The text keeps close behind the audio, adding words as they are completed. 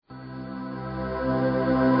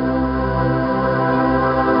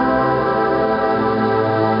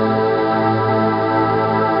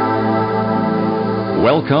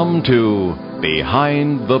Welcome to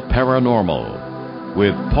Behind the Paranormal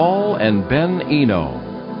with Paul and Ben Eno.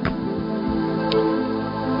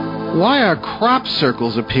 Why are crop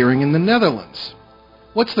circles appearing in the Netherlands?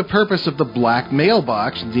 What's the purpose of the black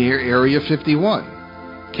mailbox near Area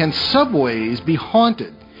 51? Can subways be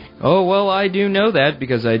haunted? Oh, well, I do know that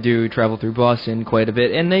because I do travel through Boston quite a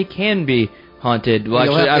bit, and they can be haunted. Well,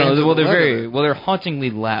 actually, I don't know. Well, they're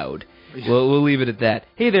hauntingly loud. We'll leave it at that.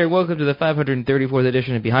 Hey there, welcome to the 534th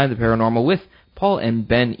edition of Behind the Paranormal with Paul and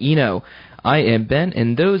Ben Eno. I am Ben,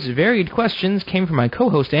 and those varied questions came from my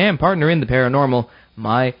co-host and partner in the paranormal,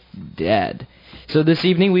 my dad. So this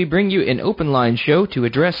evening we bring you an open line show to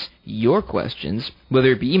address your questions,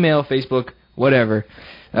 whether it be email, Facebook, whatever.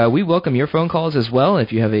 We welcome your phone calls as well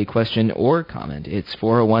if you have a question or comment. It's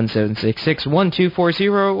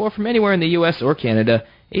 401-766-1240 or from anywhere in the U.S. or Canada,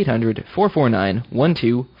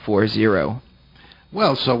 800-449-1240.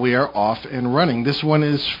 Well, so we are off and running. This one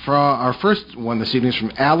is from, our first one this evening is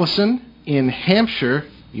from Allison in Hampshire,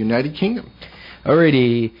 United Kingdom.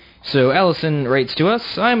 Alrighty. So Allison writes to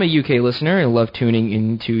us, I'm a UK listener. I love tuning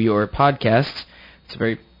into your podcasts. It's a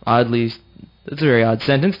very odd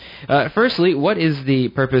sentence. Firstly, what is the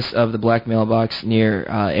purpose of the black mailbox near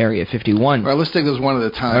Area 51? All right, let's take those one at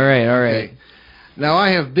a time. All right. Okay. Now,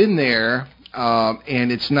 I have been there,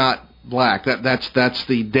 and it's not black. That's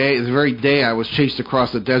the very day I was chased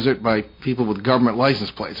across the desert by people with government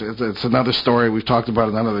license plates. It's another story we've talked about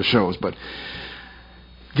in other shows. But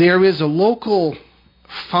there is a local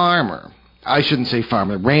farmer. I shouldn't say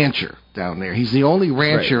farmer, rancher down there. He's the only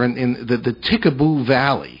rancher in the Tikaboo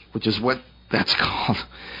Valley, which is what that's called.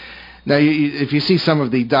 Now, if you see some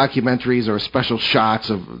of the documentaries or special shots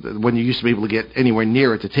of when you used to be able to get anywhere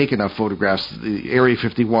near it to take enough photographs, the Area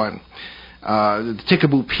 51, the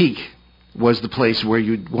Tikaboo Peak was the place where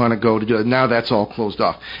you'd want to go to do it. Now that's all closed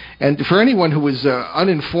off. And for anyone who is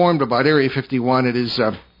uninformed about Area 51, it is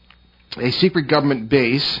a secret government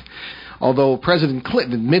base, although President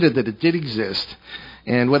Clinton admitted that it did exist.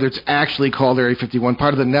 And whether it's actually called Area 51,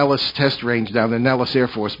 part of the Nellis test range down there, Nellis Air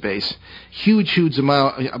Force Base, huge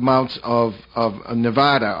amounts of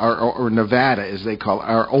Nevada, or Nevada as they call it,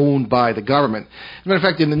 are owned by the government. As a matter of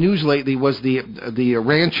fact, in the news lately was the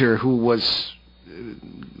rancher who was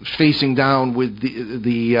facing down with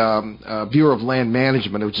the Bureau of Land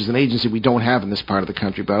Management, which is an agency we don't have in this part of the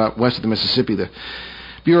country, but out west of the Mississippi, the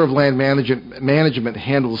Bureau of Land Management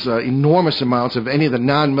handles enormous amounts of any of the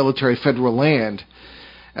non-military federal land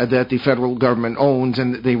that the federal government owns,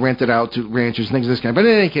 and they rent it out to ranchers and things of this kind. But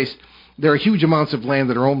in any case, there are huge amounts of land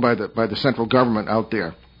that are owned by the central government out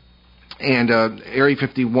there. And Area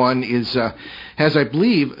 51 has, I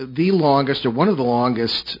believe, the longest or one of the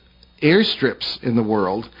longest airstrips in the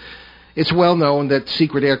world. It's well known that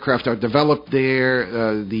secret aircraft are developed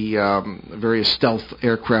there. The various stealth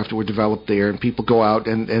aircraft were developed there, and people go out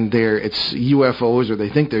and it's UFOs, or they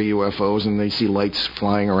think they're UFOs, and they see lights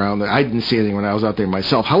flying around. I didn't see anything when I was out there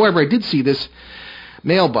myself. However, I did see this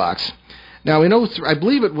mailbox. Now, I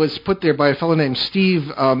believe it was put there by a fellow named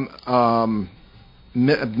Steve.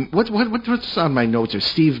 What's on my notes? Or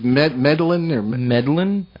Steve Medlin or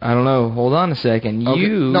Medlin? I don't know. Hold on a second. Okay.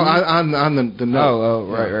 No, on the note. Oh,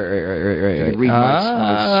 right. You can read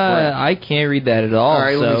my I can't read that at all. All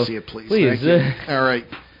right, let me see it, please. Please. All right,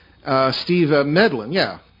 Steve Medlin.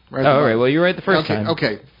 Yeah. Right. All right. Well, you're right the first time.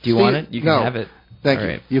 Okay. Do you want it? You can have it. Thank you.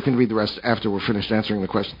 Right. You can read the rest after we're finished answering the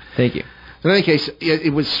question. Thank you. In any case,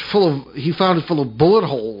 it was he found it full of bullet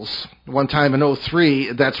holes one time in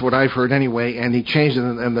 2003. That's what I've heard anyway, and he changed it,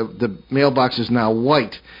 and the mailbox is now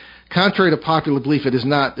white. Contrary to popular belief, it is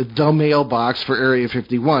not the mailbox for Area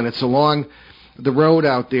 51. It's along the road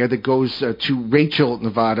out there that goes to Rachel,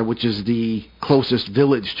 Nevada, which is the closest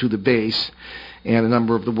village to the base, and a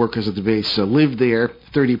number of the workers at the base live there,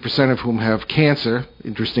 30% of whom have cancer,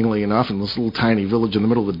 interestingly enough, in this little tiny village in the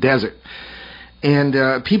middle of the desert.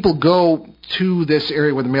 And people go to this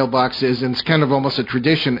area where the mailbox is, and it's kind of almost a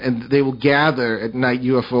tradition, and they will gather at night,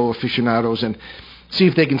 UFO aficionados, and see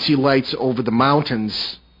if they can see lights over the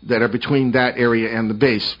mountains that are between that area and the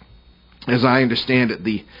base. As I understand it,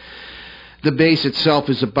 the base itself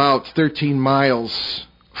is about 13 miles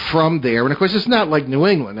from there. And, of course, it's not like New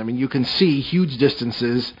England. I mean, you can see huge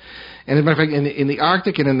distances. And, as a matter of fact, in the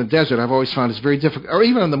Arctic and in the desert, I've always found it's very difficult, or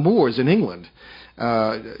even on the moors in England.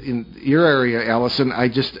 In your area, Allison, I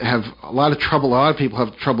just have a lot of people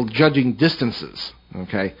have trouble judging distances,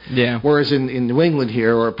 okay? Yeah. Whereas in New England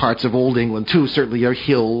here, or parts of Old England too, certainly there are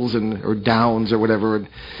hills or downs or whatever, and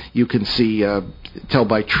you can tell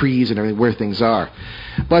by trees and everything where things are.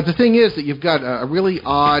 But the thing is that you've got a really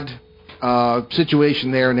odd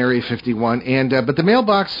situation there in Area 51, and but the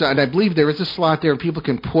mailbox, and I believe there is a slot there, and people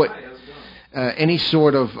can put any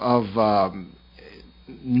sort of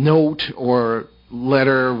note or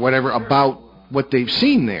letter, whatever, about what they've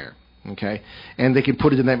seen there. Okay, and they can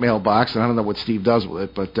put it in that mailbox, and I don't know what Steve does with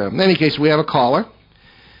it, but in any case, we have a caller,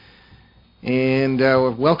 and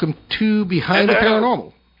welcome to Behind the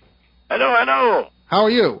Paranormal. Hello. How are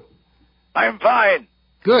you? I'm fine.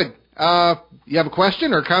 Good. You have a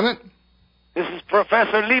question or comment? This is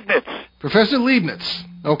Professor Leibniz. Professor Leibniz.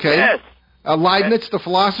 Okay. Yes. Leibniz, the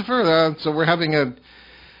philosopher. So we're having a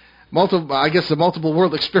multiple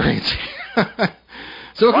world experience.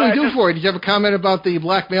 So what can we do for you? Did you have a comment about the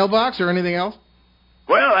black mailbox or anything else?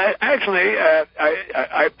 Well,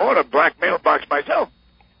 I bought a black mailbox myself,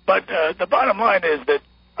 but the bottom line is that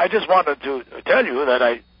I just wanted to tell you that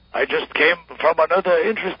I just came from another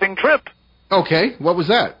interesting trip. Okay. What was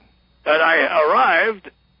that? And I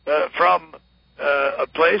arrived from a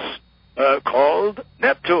place called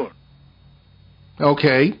Neptune.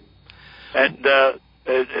 Okay. And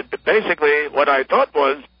basically what I thought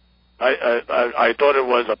was, I thought it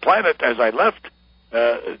was a planet as I left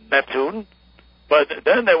Neptune, but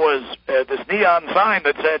then there was this neon sign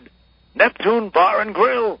that said, Neptune Bar and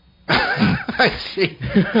Grill. I see.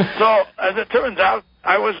 So, as it turns out,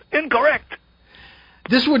 I was incorrect.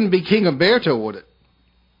 This wouldn't be King Umberto, would it?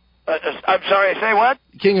 I'm sorry, say what?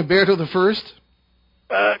 King Umberto the First?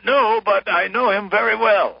 No, but I know him very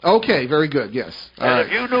well. Okay, very good, yes. And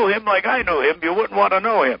if you knew him like I knew him, you wouldn't want to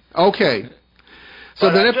know him. Okay. So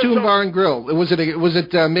but the Neptune Bar and Grill, was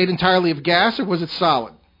it made entirely of gas or was it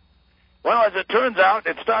solid? Well, as it turns out,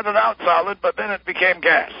 it started out solid, but then it became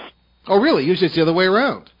gas. Oh, really? Usually it's the other way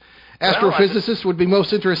around. Astrophysicists would be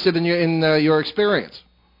most interested in your experience.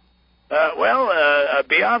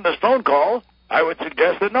 Beyond this phone call, I would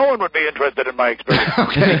suggest that no one would be interested in my experience.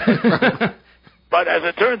 Okay. But as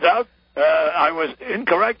it turns out, I was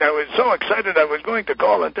incorrect. I was so excited I was going to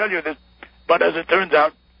call and tell you this. But as it turns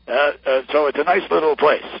out, so it's a nice little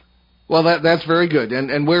place. Well, that's very good.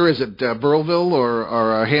 And where is it? Burrillville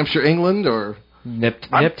or Hampshire, England, or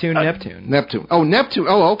Neptune? Neptune. Oh, Neptune.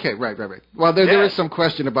 Oh, okay. Right. Well, there is some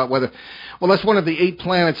question about whether. Well, that's one of the 8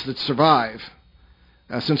 planets that survive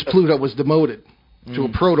since Pluto was demoted to a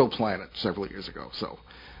protoplanet several years ago. So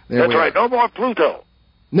that's right. No more Pluto.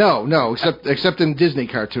 No, except in Disney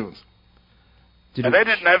cartoons. And they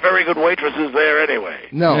didn't have very good waitresses there anyway.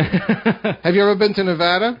 No. Have you ever been to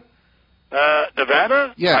Nevada?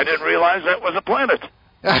 Nevada? Yes. I didn't realize that was a planet.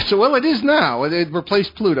 Well, it is now. It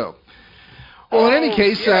replaced Pluto. Well, in any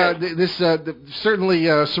case, yes. This certainly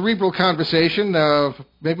cerebral conversation.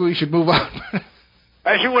 Maybe we should move on.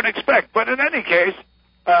 As you would expect. But in any case,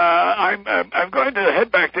 I'm going to head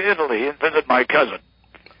back to Italy and visit my cousin.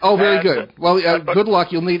 Oh, very good. Well, good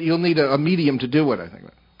luck. You'll need a medium to do it, I think.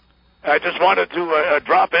 I just wanted to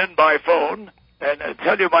drop in by phone and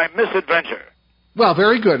tell you my misadventure. Well,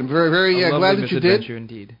 very good. I'm very, very glad that you did.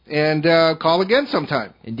 Indeed. And call again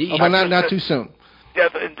sometime. Indeed. Oh, not too soon.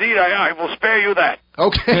 Yes, indeed. I will spare you that.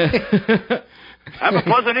 Okay. Have a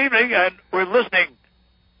pleasant evening, and we're listening.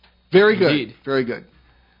 Very good. Indeed. Very good.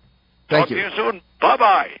 Thank you. Talk to you soon.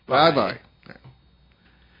 Bye-bye. Bye-bye.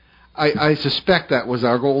 I suspect that was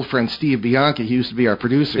our old friend Steve Bianchi. He used to be our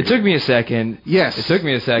producer. It took me a second. Yes. It took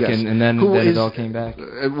me a second, yes. and then it all came back.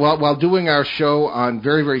 While doing our show on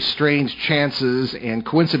very, very strange chances and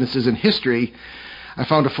coincidences in history, I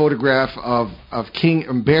found a photograph of King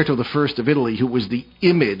Umberto I of Italy, who was the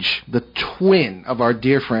image, the twin of our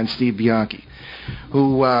dear friend Steve Bianchi,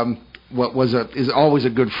 who is always a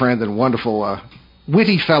good friend and wonderful,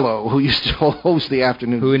 witty fellow who used to host the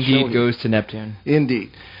afternoon Who indeed show goes to Neptune.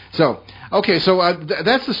 Indeed. So, okay,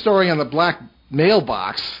 that's the story on the black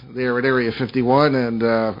mailbox there at Area 51 and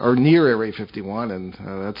or near Area 51, and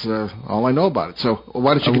that's all I know about it. So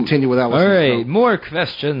why don't you continue with Allison? All right, more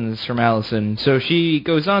questions from Allison. So she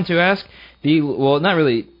goes on to ask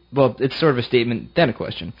it's sort of a statement, then a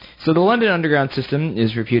question. So the London Underground system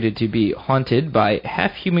is reputed to be haunted by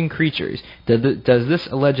half-human creatures. Does this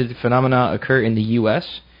alleged phenomena occur in the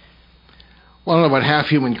U.S.? Well, I don't know about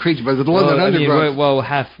half-human creatures, but the London Underground...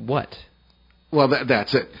 half what? Well,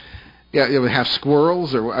 that's it. Yeah, half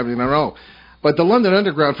squirrels, I don't know. But the London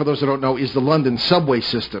Underground, for those who don't know, is the London subway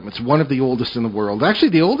system. It's one of the oldest in the world. Actually,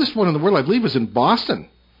 the oldest one in the world, I believe, is in Boston.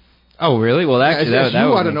 Oh, really? Well, actually, that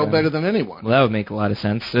you ought to know better than anyone. Well, that would make a lot of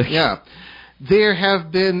sense. Yeah. There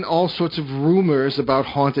have been all sorts of rumors about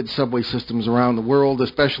haunted subway systems around the world,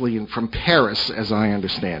 especially from Paris, as I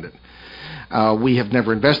understand it. We have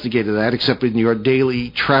never investigated that, except in your daily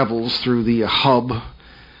travels through the hub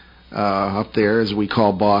up there, as we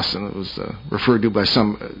call Boston. It was referred to by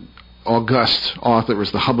some august author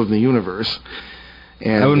as the hub of the universe.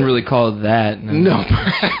 And I wouldn't really call it that. No,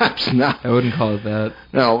 perhaps not. I wouldn't call it that.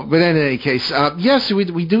 No, but in any case, yes,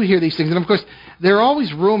 we do hear these things, and of course, there are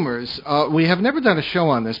always rumors. We have never done a show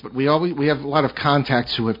on this, but we have a lot of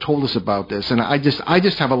contacts who have told us about this, and I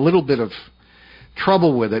just have a little bit of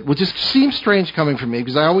trouble with it, which just seems strange coming from me,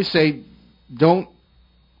 because I always say, don't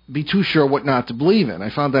be too sure what not to believe in. I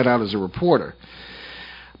found that out as a reporter.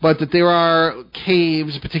 But that there are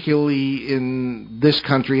caves, particularly in this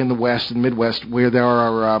country, in the West and Midwest, where there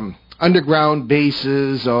are underground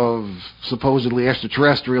bases of supposedly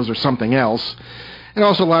extraterrestrials or something else, and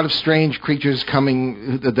also a lot of strange creatures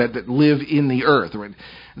coming that live in the Earth.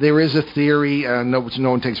 There is a theory, which no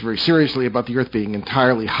one takes very seriously, about the Earth being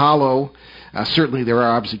entirely hollow. Certainly there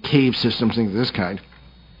are obviously cave systems, things of this kind.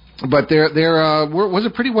 But there was a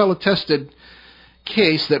pretty well-attested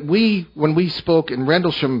case that when we spoke in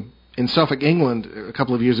Rendlesham in Suffolk, England, a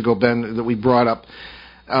couple of years ago, Ben, that we brought up,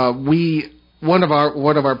 one of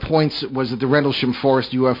our points was that the Rendlesham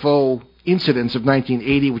Forest UFO incidents of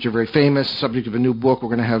 1980, which are very famous, subject of a new book.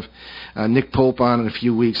 We're going to have Nick Pope on in a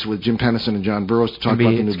few weeks with Jim Pennison and John Burroughs to talk about the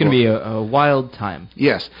new book. It's going to be a wild time.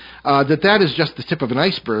 Yes. That is just the tip of an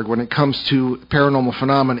iceberg when it comes to paranormal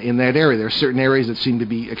phenomena in that area. There are certain areas that seem to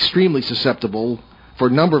be extremely susceptible for a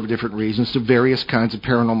number of different reasons to various kinds of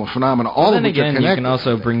paranormal phenomena, all of which are connected. You can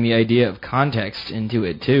also bring the idea of context into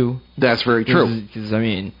it, too. That's very true. Because, I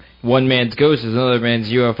mean, one man's ghost is another man's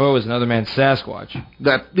UFO is another man's Sasquatch.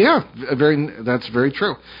 That's very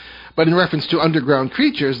true. But in reference to underground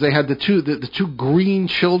creatures, they had the two green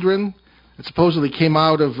children that supposedly came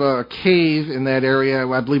out of a cave in that area.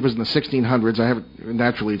 I believe it was in the 1600s. I haven't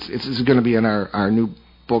naturally. It's going to be in our new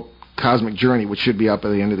book, Cosmic Journey, which should be out by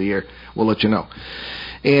the end of the year. We'll let you know.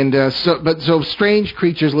 And so strange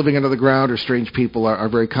creatures living under the ground or strange people are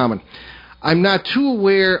very common. I'm not too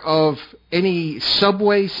aware of any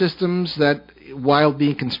subway systems that, while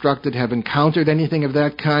being constructed, have encountered anything of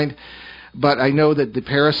that kind. But I know that the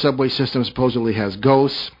Paris subway system supposedly has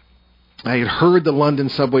ghosts. I had heard the London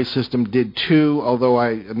subway system did too, although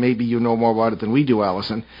maybe you know more about it than we do,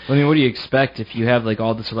 Allison. I mean, what do you expect if you have like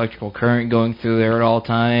all this electrical current going through there at all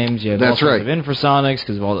times? You have all sorts of infrasonics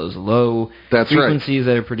because of all those low frequencies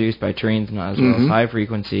that are produced by trains, not as well as high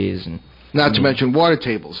frequencies. And not to mention water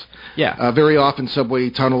tables. Yeah. Very often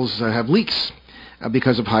subway tunnels have leaks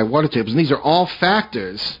because of high water tables. And these are all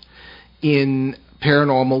factors in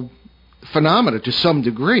paranormal phenomena to some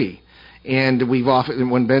degree. And we've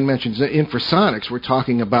often, when Ben mentions infrasonics, we're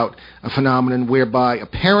talking about a phenomenon whereby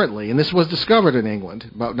apparently, and this was discovered in England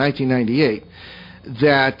about 1998,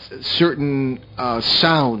 that certain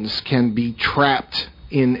sounds can be trapped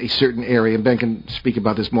in a certain area. And Ben can speak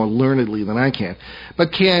about this more learnedly than I can,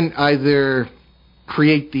 but can either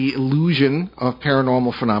create the illusion of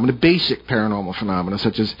paranormal phenomena, basic paranormal phenomena,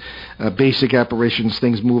 such as basic apparitions,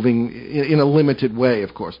 things moving in a limited way,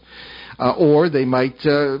 of course. Or they might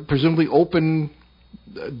presumably open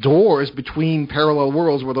doors between parallel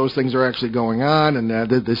worlds where those things are actually going on, and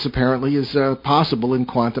this apparently is possible in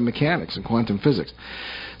quantum mechanics and quantum physics.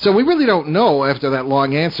 So we really don't know, after that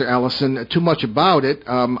long answer, Allison, too much about it.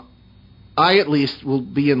 I, at least, will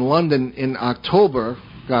be in London in October,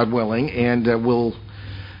 God willing, and we'll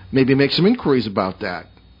maybe make some inquiries about that,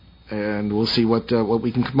 and we'll see what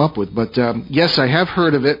we can come up with. But, yes, I have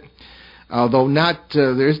heard of it. Although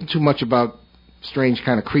there isn't too much about strange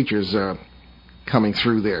kind of creatures coming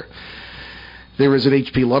through there. There is an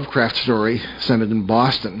H.P. Lovecraft story centered in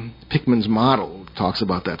Boston. Pickman's Model talks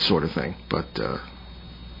about that sort of thing, but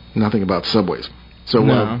nothing about subways. So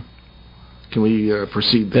can we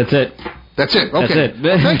proceed there? That's it. Okay. That's it.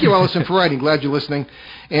 Well, thank you, Allison, for writing. Glad you're listening.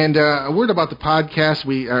 And a word about the podcast.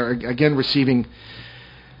 We are, again, receiving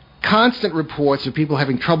constant reports of people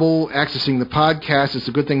having trouble accessing the podcast. It's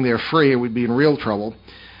a good thing they're free, or we'd be in real trouble.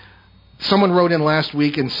 Someone wrote in last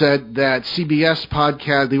week and said that CBS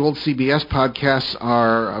podcast, the old CBS podcasts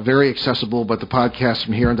are very accessible, but the podcasts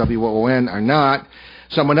from here on WOON are not.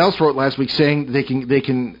 Someone else wrote last week saying they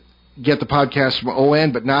can get the podcast from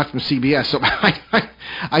ON, but not from CBS. So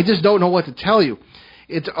I just don't know what to tell you.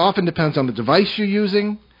 It often depends on the device you're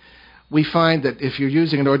using. We find that if you're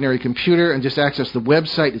using an ordinary computer and just access the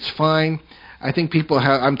website, it's fine. I think people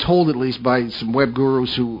have, I'm told at least by some web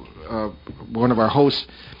gurus who, one of our hosts,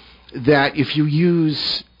 that if you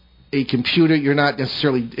use a computer, you're not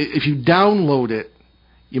necessarily, if you download it,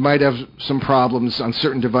 you might have some problems on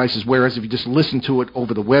certain devices, whereas if you just listen to it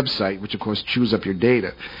over the website, which of course chews up your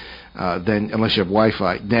data, then unless you have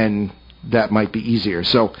Wi-Fi, then that might be easier.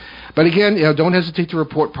 So, but again, don't hesitate to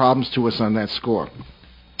report problems to us on that score.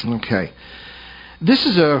 Okay. This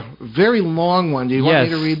is a very long one. Do you want me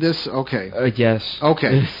to read this? Okay. Yes.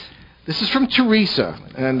 Okay. This is from Teresa,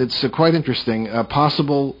 and it's quite interesting.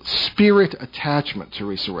 Possible spirit attachment,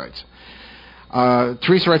 Teresa writes.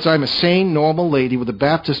 Teresa writes, I'm a sane, normal lady with a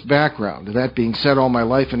Baptist background. That being said, all my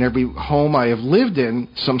life in every home I have lived in,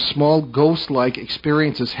 some small ghost-like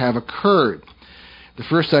experiences have occurred. The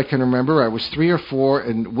first I can remember, I was 3 or 4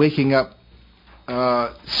 and waking up,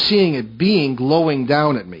 seeing a being glowing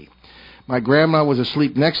down at me. My grandma was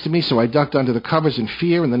asleep next to me, so I ducked under the covers in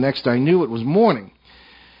fear, and the next I knew, it was morning.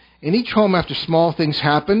 In each home, after small things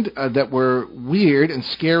happened that were weird and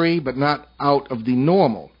scary, but not out of the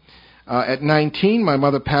normal. At 19, my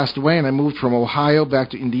mother passed away, and I moved from Ohio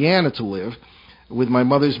back to Indiana to live with my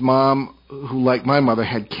mother's mom, who, like my mother,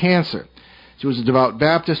 had cancer. She was a devout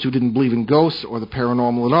Baptist who didn't believe in ghosts or the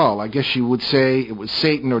paranormal at all. I guess she would say it was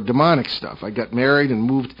Satan or demonic stuff. I got married and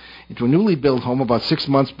moved into a newly built home about 6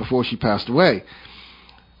 months before she passed away.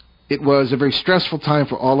 It was a very stressful time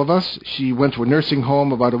for all of us. She went to a nursing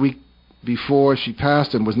home about a week before she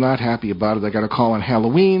passed and was not happy about it. I got a call on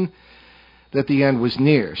Halloween that the end was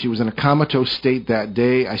near. She was in a comatose state that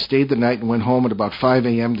day. I stayed the night and went home at about 5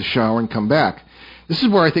 a.m. to shower and come back. This is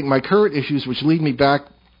where I think my current issues, which lead me back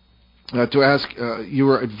to ask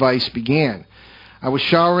your advice, began. I was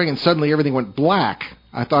showering and suddenly everything went black.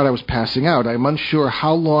 I thought I was passing out. I'm unsure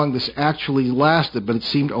how long this actually lasted, but it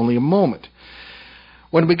seemed only a moment.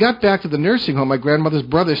 When we got back to the nursing home, my grandmother's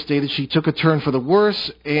brother stated she took a turn for the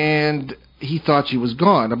worse and he thought she was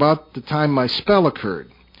gone. About the time my spell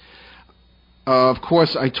occurred. Of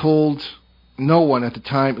course, I told no one at the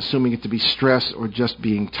time, assuming it to be stress or just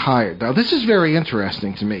being tired. Now, this is very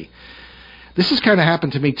interesting to me. This has kind of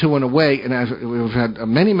happened to me, too, in a way, and we've had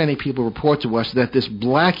many, many people report to us that this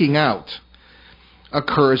blacking out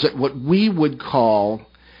occurs at what we would call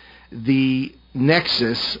the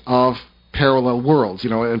nexus of parallel worlds. You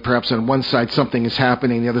know, and perhaps on one side something is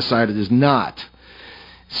happening, the other side it is not.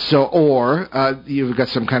 So, or you've got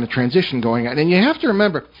some kind of transition going on. And you have to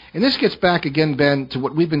remember, and this gets back again, Ben, to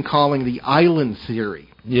what we've been calling the island theory.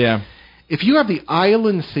 Yeah. If you have the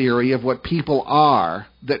island theory of what people are,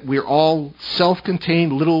 that we're all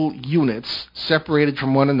self-contained little units separated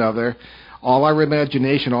from one another, all our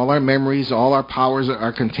imagination, all our memories, all our powers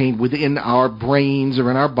are contained within our brains or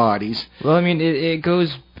in our bodies. Well, I mean, it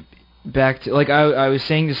goes back to, like I was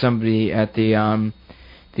saying to somebody at the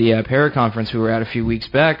paraconference we were at a few weeks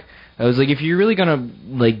back, I was like, if you're really gonna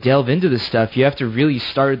like delve into this stuff, you have to really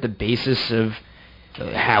start at the basis of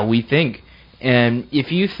how we think. And if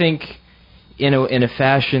you think in a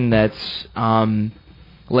fashion that's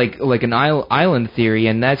like an island theory,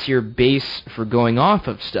 and that's your base for going off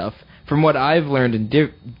of stuff, from what I've learned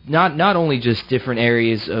in not only just different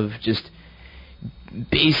areas of just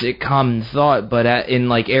basic common thought, but in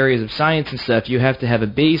like areas of science and stuff, you have to have a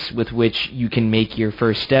base with which you can make your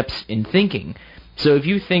first steps in thinking. So if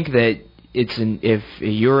you think that if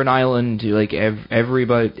you're an island, like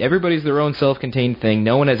everybody's their own self-contained thing,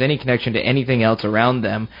 no one has any connection to anything else around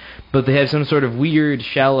them, but they have some sort of weird,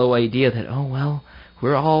 shallow idea that, oh well,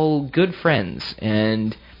 we're all good friends,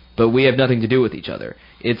 but we have nothing to do with each other.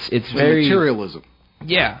 It's very materialism.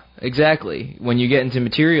 Yeah, exactly. When you get into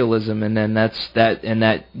materialism, and then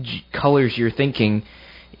that colors your thinking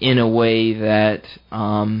in a way that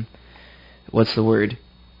what's the word?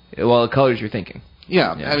 Well, it colors your thinking.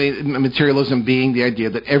 Yeah, I mean, materialism being the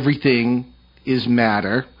idea that everything is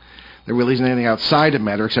matter. There really isn't anything outside of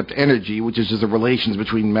matter except energy, which is just the relations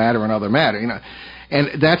between matter and other matter. You know,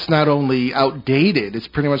 and that's not only outdated; it's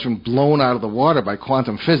pretty much been blown out of the water by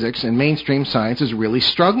quantum physics. And mainstream science is really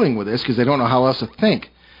struggling with this because they don't know how else to think.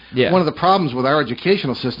 Yeah. One of the problems with our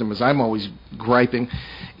educational system, as I'm always griping,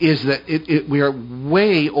 is that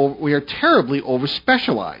we are terribly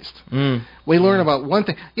over-specialized. We learn about one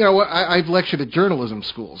thing. You know, I've lectured at journalism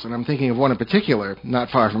schools, and I'm thinking of one in particular,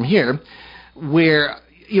 not far from here, where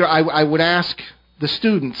I would ask the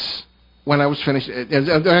students when I was finished.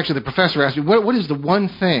 Actually, the professor asked me, "What is the one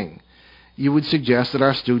thing you would suggest that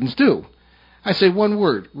our students do?" I say one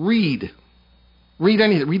word: read. Read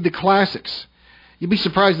anything. Read the classics. You'd be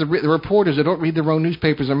surprised the reporters that don't read their own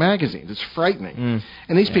newspapers or magazines. It's frightening.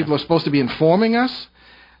 And these people are supposed to be informing us.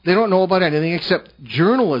 They don't know about anything except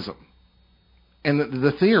journalism and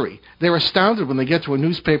the theory. They're astounded when they get to a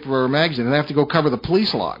newspaper or a magazine and they have to go cover the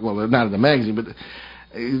police log. Well, they're not in the magazine, but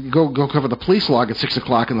go cover the police log at 6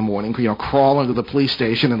 o'clock in the morning. Crawl into the police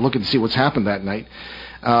station and look and see what's happened that night.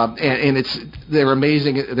 And they're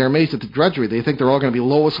amazing. They're amazed at the drudgery. They think they're all going to be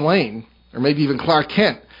Lois Lane or maybe even Clark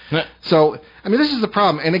Kent. So, I mean, this is the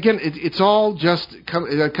problem. And again, it's all just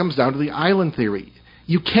it comes down to the island theory.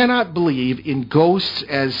 You cannot believe in ghosts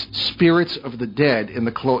as spirits of the dead in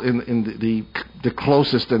the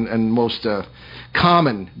closest and most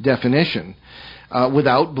common definition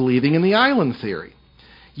without believing in the island theory.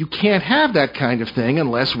 You can't have that kind of thing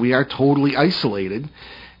unless we are totally isolated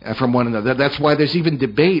from one another. That's why there's even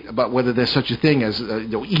debate about whether there's such a thing as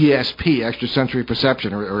ESP, extrasensory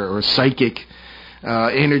perception, or psychic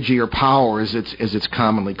energy or power, as it's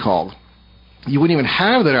commonly called. You wouldn't even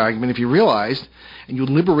have that argument if you realized, and you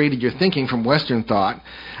liberated your thinking from Western thought,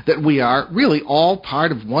 that we are really all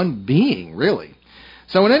part of one being, really.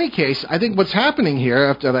 So in any case, I think what's happening here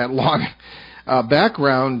after that long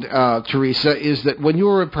background, Teresa, is that when you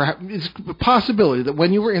were, it's a possibility that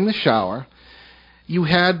when you were in the shower, you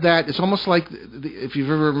had that. It's almost like if you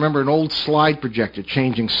ever remember an old slide projector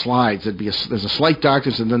changing slides. There's a slight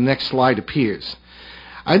darkness and the next slide appears.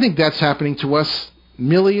 I think that's happening to us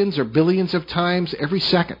millions or billions of times every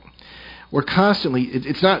second. We're constantly.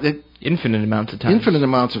 It's not infinite amounts of times. Infinite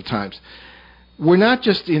amounts of times. We're not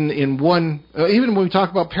just in one. Even when we talk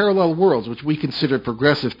about parallel worlds, which we consider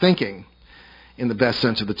progressive thinking, in the best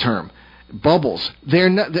sense of the term. Bubbles. They're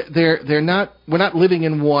not. We're not living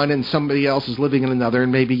in one, and somebody else is living in another.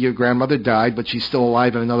 And maybe your grandmother died, but she's still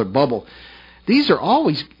alive in another bubble. These are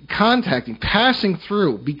always contacting, passing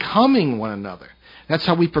through, becoming one another. That's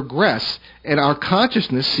how we progress, and our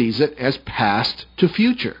consciousness sees it as past to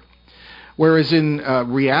future. Whereas in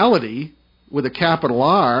reality, with a capital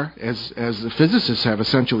R, as the physicists have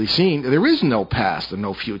essentially seen, there is no past and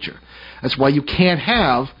no future. That's why you can't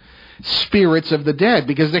have spirits of the dead,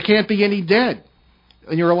 because there can't be any dead.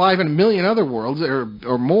 And you're alive in a million other worlds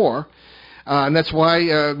or more. And that's why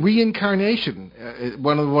reincarnation,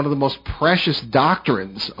 one of the most precious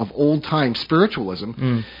doctrines of old-time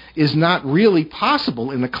spiritualism, is not really possible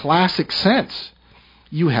in the classic sense.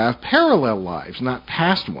 You have parallel lives, not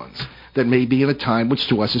past ones, that may be in a time which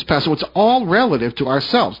to us is past. So it's all relative to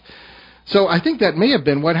ourselves. So I think that may have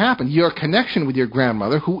been what happened. Your connection with your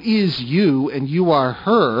grandmother, who is you and you are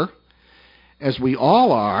her, as we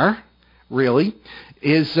all are, really,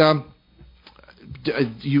 is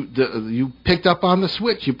you picked up on the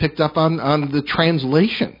switch. You picked up on the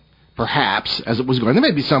translation, perhaps, as it was going. There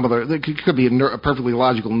may be some other. There could be a perfectly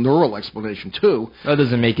logical neural explanation too. That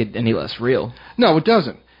doesn't make it any less real. No, it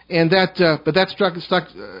doesn't. And but that stuck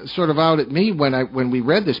sort of out at me when we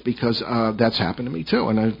read this, because that's happened to me too,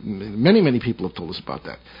 and many people have told us about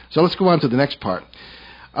that. So let's go on to the next part.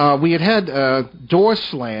 We had door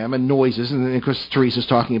slam and noises, and of course Teresa's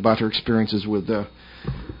talking about her experiences with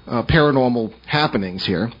paranormal happenings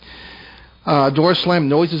here. Door slam,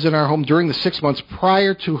 noises in our home during the 6 months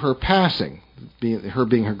prior to her passing, being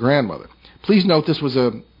her grandmother. Please note this was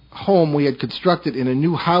a home we had constructed in a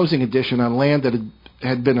new housing addition on land that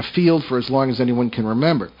had been a field for as long as anyone can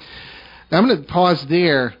remember. Now I'm going to pause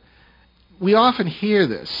there. We often hear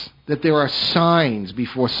this, that there are signs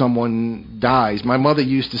before someone dies. My mother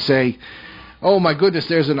used to say, oh my goodness,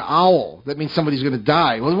 there's an owl. That means somebody's going to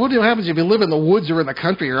die. Well, what happens if you live in the woods or in the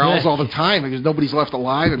country? There are owls all the time because nobody's left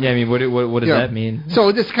alive. Yeah, I mean, what does that mean? So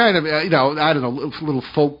it's kind of, I don't know, little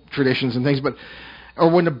folk traditions and things, or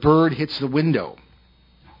when a bird hits the window,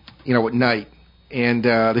 at night. And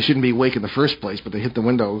they shouldn't be awake in the first place, but they hit the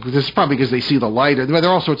window. This is probably because they see the light. There are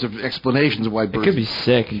all sorts of explanations of why birds. It could be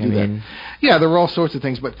sick. Yeah, there are all sorts of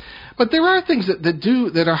things, but there are things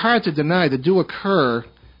that are hard to deny that do occur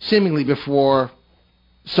seemingly before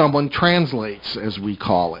someone translates, as we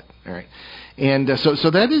call it. All right, and so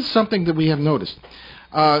that is something that we have noticed.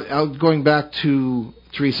 Going back to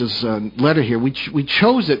Teresa's letter here, we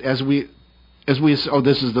chose it as we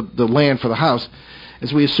this is the land for the house.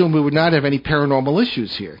 As we assumed we would not have any paranormal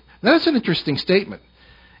issues here. Now, that's an interesting statement.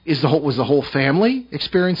 Was the whole family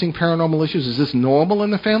experiencing paranormal issues? Is this normal in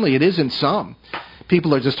the family? It is in some.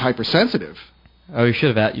 People are just hypersensitive. Oh, you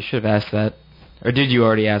should have asked that. Or did you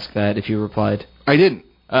already ask that if you replied? I didn't.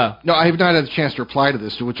 Oh. No, I have not had a chance to reply to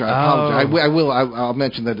this, to which I apologize. I will. I'll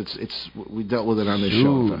mention that we dealt with it on this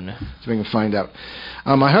show, so we can find out.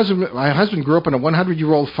 My husband grew up in a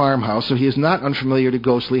 100-year-old farmhouse, so he is not unfamiliar to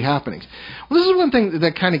ghostly happenings. Well, this is one thing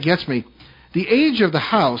that kind of gets me. The age of the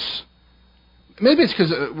house, maybe it's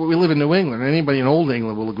because we live in New England, and anybody in Old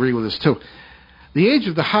England will agree with this too. The age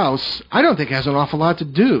of the house, I don't think has an awful lot to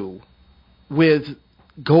do with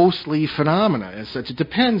ghostly phenomena as such. It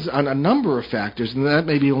depends on a number of factors, and that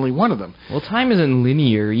may be only one of them. Well, time isn't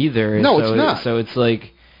linear either. No, it's not. So it's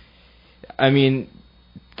like, I mean,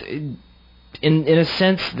 in a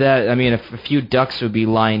sense that, I mean, a few ducks would be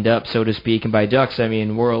lined up, so to speak, and by ducks, I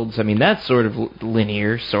mean worlds. I mean, that's sort of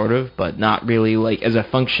linear, sort of, but not really like as a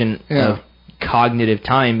function of cognitive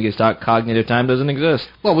time, because cognitive time doesn't exist.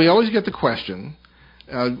 Well, we always get the question,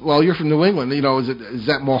 Well, you're from New England. Is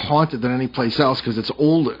that more haunted than any place else because it's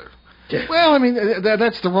older? Yeah. Well, I mean,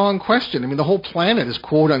 that's the wrong question. I mean, the whole planet is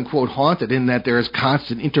quote-unquote haunted in that there is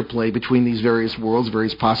constant interplay between these various worlds,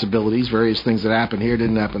 various possibilities, various things that happen here,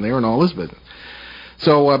 didn't happen there, and all this business.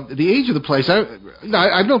 So the age of the place,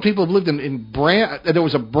 I've known people who lived there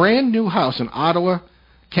was a brand new house in Ottawa,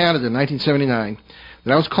 Canada, in 1979,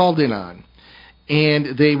 that I was called in on.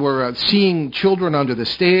 And they were seeing children under the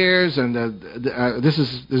stairs, and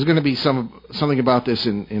there's going to be something about this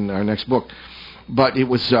in our next book. But it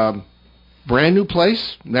was brand new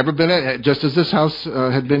place, never been, just as this house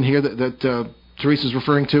had been here that Teresa's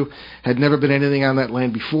referring to, had never been anything on that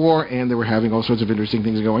land before, and they were having all sorts of interesting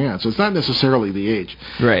things going on. So it's not necessarily the age.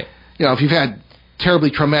 Right. If you've had terribly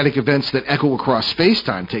traumatic events that echo across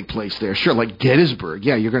space-time take place there, sure, like Gettysburg,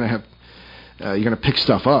 yeah, you're going to pick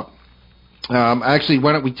stuff up. Actually,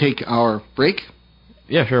 why don't we take our break?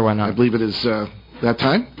 Yeah, sure, why not? I believe it is that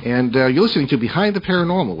time. And you're listening to Behind the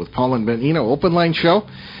Paranormal with Paul and Ben Eno, open line show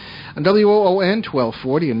on WOON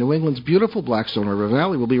 1240 in New England's beautiful Blackstone River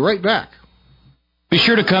Valley. We'll be right back. Be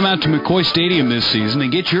sure to come out to McCoy Stadium this season and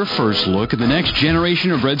get your first look at the next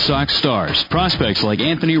generation of Red Sox stars. Prospects like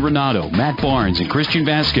Anthony Renato, Matt Barnes, and Christian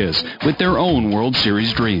Vasquez with their own World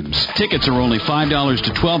Series dreams. Tickets are only $5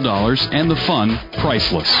 to $12 and the fun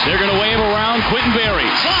priceless. They're going to wave around Quentin Berry.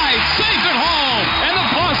 Slides, safe at home, and the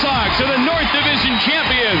Paw Sox are the North Division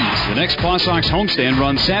champions. The next Paw Sox homestand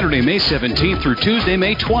runs Saturday, May 17th through Tuesday,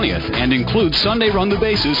 May 20th, and includes Sunday Run the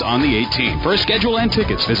Bases on the 18th. For a schedule and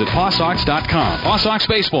tickets, visit pawsox.com. Paw Sox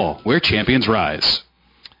Baseball, where champions rise.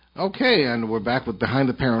 Okay, and we're back with Behind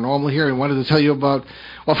the Paranormal here, and wanted to tell you about,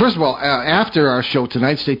 well, first of all, after our show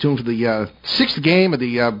tonight, stay tuned for the sixth game of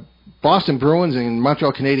the Boston Bruins and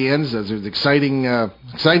Montreal Canadiens. There's an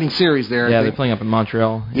exciting series there. Yeah, they're playing up in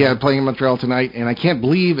Montreal. Yeah, playing in Montreal tonight, and I can't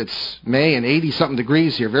believe it's May and 80-something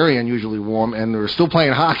degrees here, very unusually warm, and we're still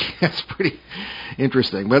playing hockey. That's pretty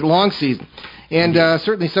interesting, but long season. And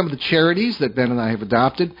certainly some of the charities that Ben and I have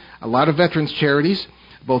adopted, a lot of veterans charities,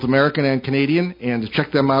 both American and Canadian, and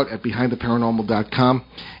check them out at BehindTheParanormal.com,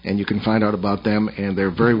 and you can find out about them, and they're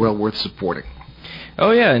very well worth supporting.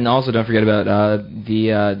 Oh, yeah, and also don't forget about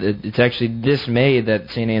it's actually this May that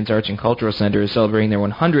St. Anne's Arts and Cultural Center is celebrating their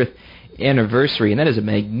 100th anniversary, and that is a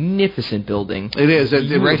magnificent building. It is.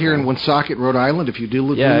 Right here in Woonsocket, Rhode Island, if you do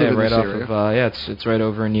live in this area. It's right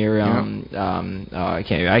over near,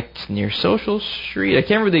 near Social Street. I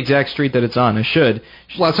can't remember the exact street that it's on. I should.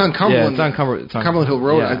 Well, it's on Cumberland. Yeah, it's on Cumberland Hill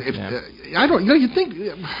Road. I don't, you'd think...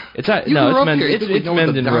 It's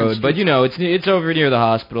Mendon Road, but, it's over near the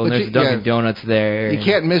hospital, and there's Dunkin' Donuts there. You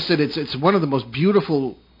can't miss it. It's one of the most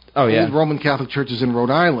beautiful... old Roman Catholic churches in Rhode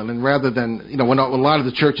Island, and rather than, when a lot of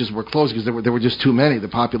the churches were closed because there were just too many, the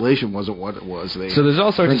population wasn't what it was. So there's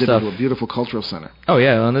all sorts of stuff. Into a beautiful cultural center. Oh,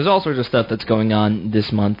 yeah, and there's all sorts of stuff that's going on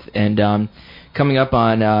this month, and coming up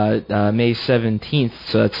on May 17th,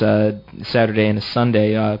 so that's Saturday and a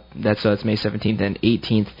Sunday, it's May 17th and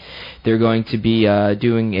 18th, they're going to be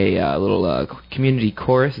doing a little community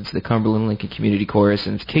chorus. It's the Cumberland Lincoln Community Chorus,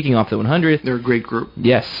 and it's kicking off the 100th. They're a great group.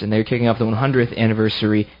 Yes, and they're kicking off the 100th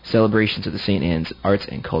anniversary celebrations of the St. Anne's Arts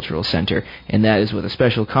and Cultural Center, and that is with a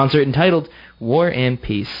special concert entitled War and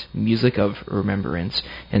Peace, Music of Remembrance.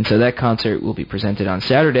 And so that concert will be presented on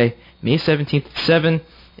Saturday, May 17th at 7,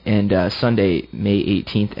 and Sunday, May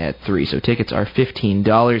 18th at 3. So tickets are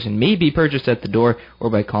 $15 and may be purchased at the door or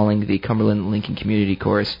by calling the Cumberland Lincoln Community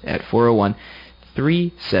Chorus at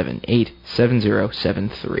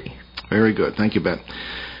 401-378-7073. Very good. Thank you, Ben.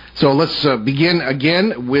 So let's begin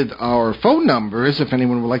again with our phone numbers. If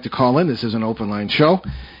anyone would like to call in, this is an open line show.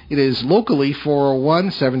 It is locally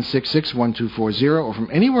 401-766-1240, or from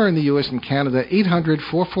anywhere in the U.S. and Canada,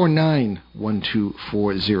 800-449-1240,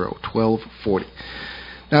 1240.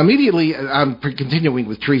 Now, immediately, I'm continuing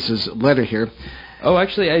with Teresa's letter here. Oh,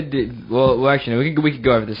 actually, I did. Well, actually, we could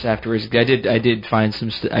go over this afterwards. I did find some.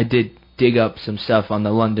 I did dig up some stuff on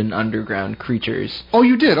the London Underground creatures. Oh,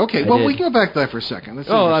 you did? Okay. We can go back to that for a second.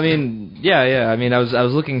 I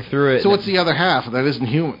was looking through it. So what's the other half that isn't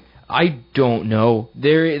human? I don't know.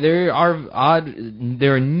 There are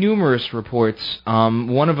numerous reports.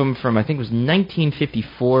 One of them from I think it was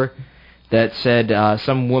 1954. That said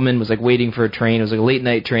some woman was waiting for a train. It was a late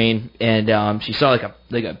night train, and she saw a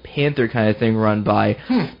panther kind of thing run by.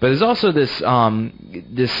 But there's also this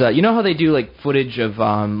you know how they do footage of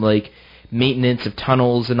maintenance of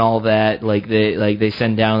tunnels and all that. They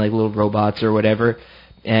send down little robots or whatever,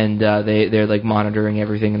 and they're monitoring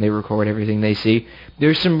everything and they record everything they see.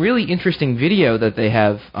 There's some really interesting video that they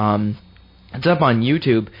have. It's up on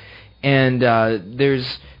YouTube, and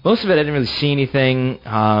there's most of it I didn't really see anything.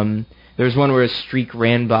 There's one where a streak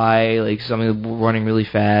ran by, like something running really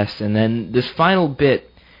fast, and then this final bit,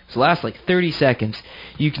 the last like 30 seconds,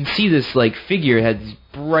 you can see this like figure had these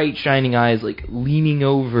bright shining eyes, like leaning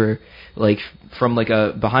over, like from like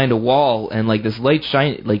behind a wall, and like this light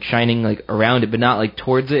shining like around it, but not like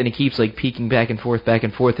towards it, and it keeps like peeking back and forth,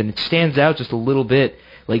 and it stands out just a little bit,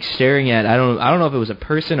 like staring at. I don't know if it was a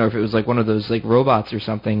person or if it was like one of those like robots or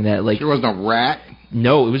something that like. There wasn't a rat.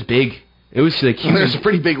 No, it was big. It was like huge. There's some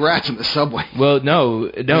pretty big rats in the subway. Well, no,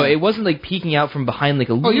 it wasn't like peeking out from behind like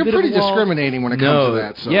a little bit of a wall. Oh, you're pretty discriminating when it comes to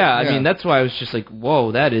that. So, yeah, I mean, that's why I was just like,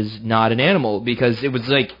 whoa, that is not an animal, because it was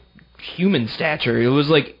like human stature. It was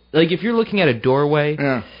like if you're looking at a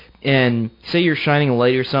doorway, and say you're shining a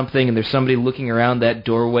light or something, and there's somebody looking around that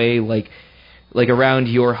doorway, like around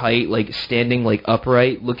your height, like standing like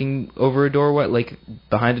upright, looking over a doorway, like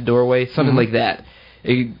behind a doorway, something like that.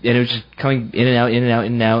 And it was just coming in and out,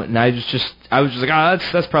 and I was just like,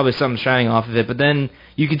 that's probably something shining off of it. But then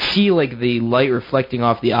you could see like the light reflecting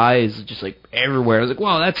off the eyes, just like everywhere. I was like,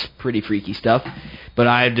 wow, that's pretty freaky stuff. But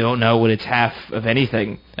I don't know when it's half of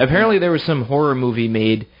anything. Apparently, there was some horror movie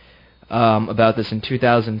made about this in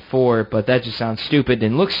 2004, but that just sounds stupid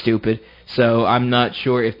and looks stupid. So I'm not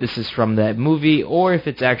sure if this is from that movie or if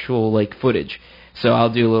it's actual like footage. So I'll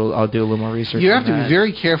do a little more research. You have to be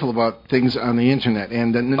very careful about things on the internet,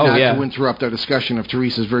 and not to interrupt our discussion of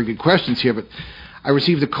Teresa's very good questions here. But I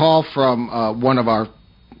received a call from one of our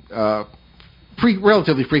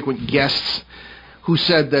relatively frequent guests, who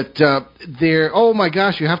said that oh my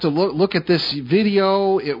gosh, you have to look at this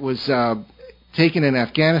video. It was taken in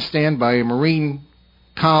Afghanistan by a Marine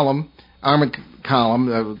armored column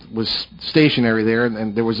that was stationary there,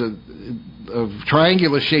 and there was a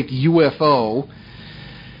triangular-shaped UFO.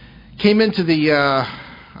 Came into the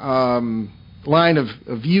line of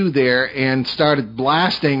view there and started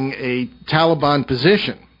blasting a Taliban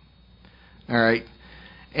position. All right.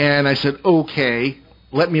 And I said, okay,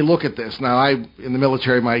 let me look at this. Now, in the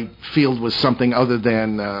military, my field was something other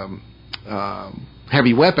than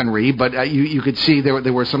heavy weaponry, but you could see there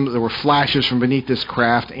were flashes from beneath this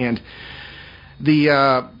craft, and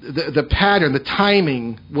the pattern, the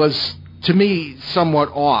timing was, to me, somewhat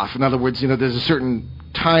off. In other words, there's a certain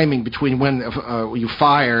timing between when you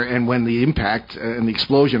fire and when the impact and the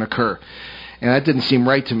explosion occur, and that didn't seem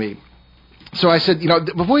right to me. So I said,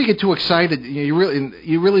 before you get too excited,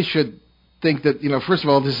 you really should think that, first of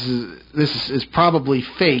all, this is probably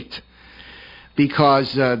faked,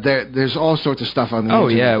 because there's all sorts of stuff on the internet. Oh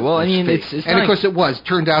yeah, well I mean, it's and of course it was.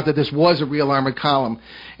 Turned out that this was a real armored column,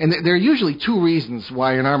 and there are usually two reasons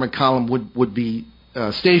why an armored column would be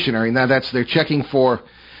stationary. Now they're checking for.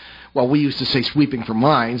 Well, we used to say sweeping for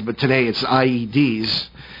mines, but today it's IEDs.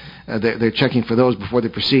 They're checking for those before they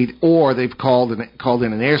proceed, or they've called in an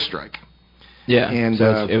airstrike. Yeah, and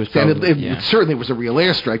so it was probably, it certainly was a real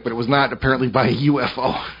airstrike, but it was not apparently by a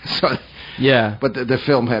UFO. So yeah, but the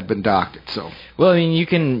film had been doctored. So well, I mean, you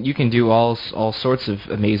can do all sorts of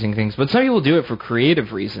amazing things, but some people do it for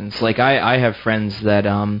creative reasons. Like I have friends that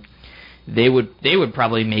they would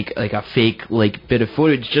probably make like a fake like bit of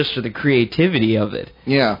footage just for the creativity of it.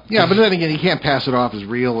 Yeah, but then again, you can't pass it off as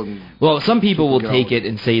real. And well, some people will take it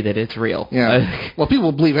and say that it's real. Yeah. Well, people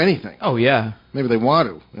will believe anything. Oh yeah. Maybe they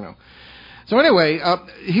want to, So anyway,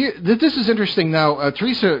 this is interesting. Now,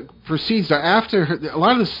 Teresa proceeds after a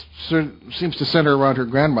lot of this seems to center around her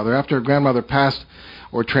grandmother. After her grandmother passed,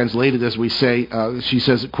 or translated as we say, she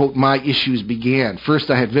says, quote, "My issues began.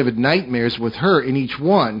 First, I had vivid nightmares with her in each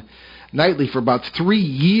one." Nightly for about 3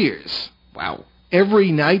 years. Wow.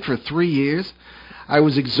 Every night for 3 years. I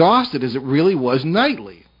was exhausted as it really was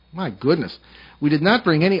nightly. My goodness. We did not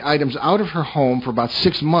bring any items out of her home for about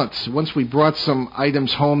 6 months. Once we brought some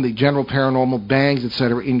items home, the general paranormal bangs,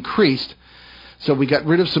 etc., increased. So we got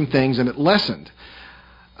rid of some things and it lessened.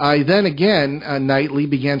 I then again, nightly,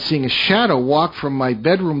 began seeing a shadow walk from my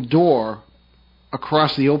bedroom door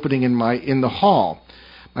across the opening in the hall.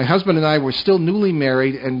 My husband and I were still newly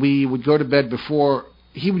married, and he would go to bed before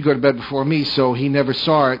me, so he never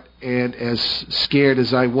saw it, and as scared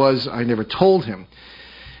as I was, I never told him.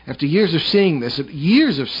 After years of seeing this,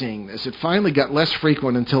 it finally got less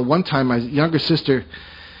frequent until one time my younger sister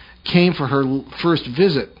came for her first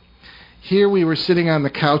visit. Here we were sitting on the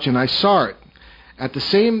couch, and I saw it. At the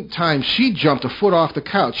same time, she jumped a foot off the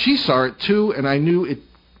couch. She saw it too, and I knew it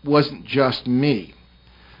wasn't just me.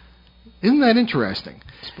 Isn't that interesting?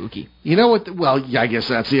 Spooky. You know what? Well, yeah, I guess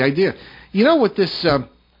that's the idea. You know what this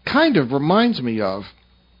kind of reminds me of?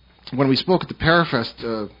 When we spoke at the Parafest,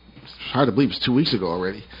 it's hard to believe it's 2 weeks ago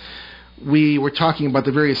already, we were talking about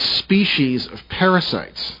the various species of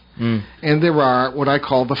parasites. And there are what I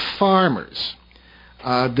call the farmers.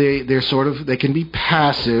 they can be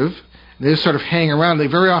passive. They just sort of hang around. They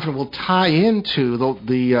very often will tie into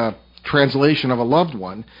the translation of a loved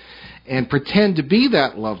one and pretend to be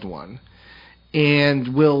that loved one,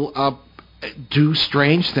 and will do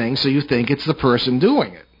strange things so you think it's the person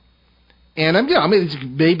doing it. And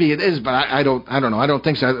maybe it is, but I don't know. I don't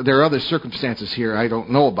think so. There are other circumstances here I don't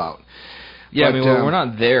know about. Yeah, but, we're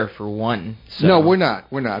not there for one. So. No, we're not.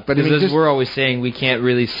 But we're always saying we can't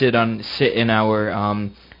really sit in our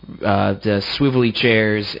the swivelly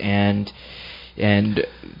chairs and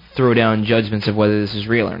throw down judgments of whether this is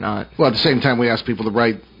real or not. Well, at the same time, we ask people to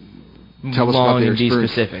tell us about their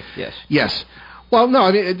experience. Specific. Yes. Yes. Well, no.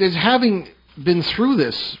 I mean, having been through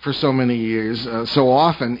this for so many years, so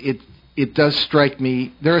often it does strike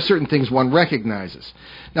me, there are certain things one recognizes.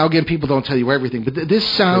 Now, again, people don't tell you everything, but this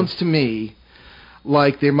sounds to me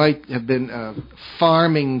like there might have been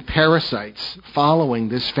farming parasites following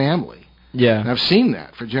this family. Yeah. And I've seen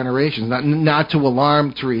that for generations. Not to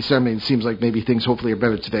alarm Teresa. I mean, it seems like maybe things hopefully are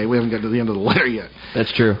better today. We haven't got to the end of the letter yet.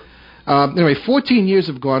 That's true. Anyway, 14 years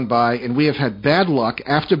have gone by, and we have had bad luck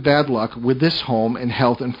after bad luck with this home and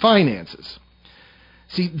health and finances.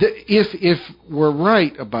 See, if we're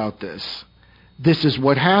right about this is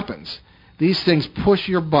what happens. These things push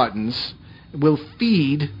your buttons, will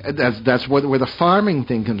feed. That's where the farming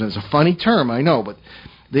thing comes in. It's a funny term, I know, but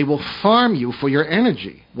they will farm you for your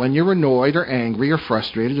energy when you're annoyed or angry or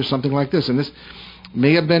frustrated or something like this. And this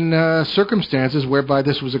may have been circumstances whereby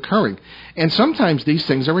this was occurring. And sometimes these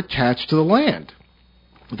things are attached to the land.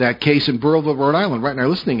 That case in Burrillville, Rhode Island, right in our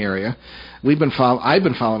listening area, I've been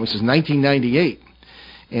following since 1998.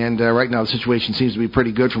 And right now the situation seems to be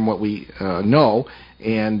pretty good from what we know.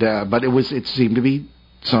 But it seemed to be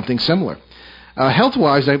something similar.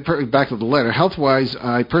 Health-wise, back to the letter. Health-wise,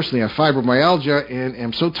 I personally have fibromyalgia and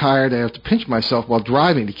am so tired I have to pinch myself while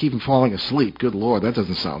driving to keep from falling asleep. Good Lord, that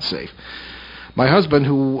doesn't sound safe. My husband,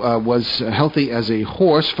 who was healthy as a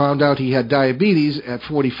horse, found out he had diabetes at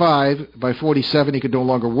 45. By 47, he could no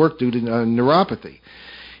longer work due to neuropathy.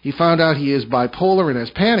 He found out he is bipolar and has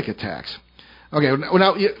panic attacks. Okay,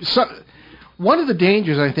 now, one of the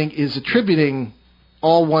dangers, I think, is attributing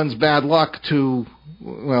all one's bad luck to,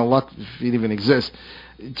 well, luck, if it even exists,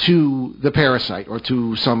 to the parasite or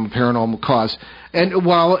to some paranormal cause. And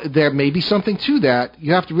while there may be something to that,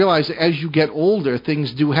 you have to realize that as you get older,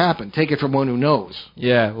 things do happen. Take it from one who knows.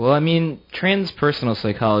 Yeah, well, I mean, transpersonal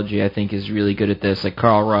psychology, I think, is really good at this, like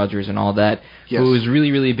Carl Rogers and all that, yes, who is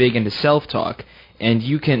really, really big into self-talk. And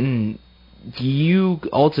you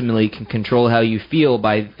ultimately can control how you feel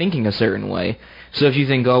by thinking a certain way. So if you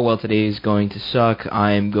think, oh, well, today is going to suck,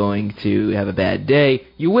 I'm going to have a bad day,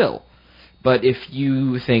 you will. But if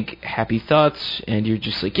you think happy thoughts and you're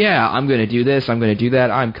just like, yeah, I'm going to do this, I'm going to do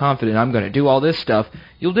that, I'm confident, I'm going to do all this stuff,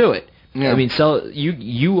 you'll do it. Yeah. I mean,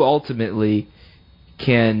 you ultimately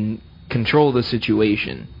can control the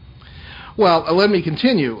situation. Well, let me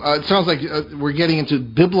continue. It sounds like we're getting into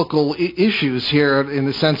biblical issues here in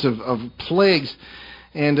the sense of plagues.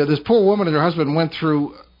 And this poor woman and her husband went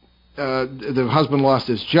through, the husband lost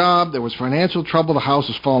his job, there was financial trouble, the house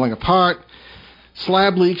was falling apart,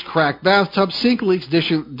 slab leaks, cracked bathtub, sink leaks,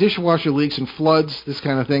 dishwasher leaks and floods, this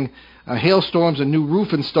kind of thing, hailstorms, a new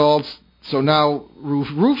roof installed, so now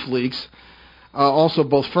roof leaks, also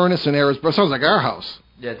both furnace and air. But it sounds like our house.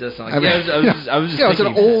 Yeah, it does sound like. I was just thinking it's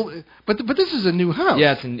an old, but this is a new house.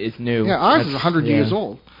 Yeah, it's new. Yeah, ours is 100 years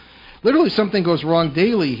old. Literally, something goes wrong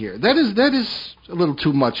daily here. That is a little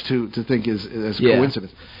too much to think is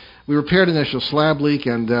coincidence. We repaired an initial slab leak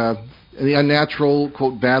and the unnatural,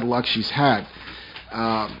 quote, bad luck she's had.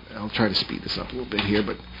 I'll try to speed this up a little bit here,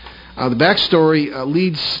 but the backstory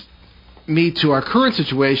leads me to our current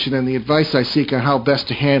situation and the advice I seek on how best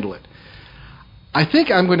to handle it. I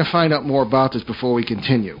think I'm going to find out more about this before we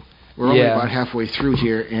continue. We're only about halfway through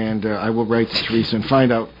here, and I will write to Teresa and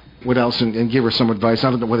find out what else and give her some advice.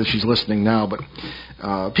 I don't know whether she's listening now, but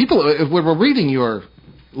people, if we're reading your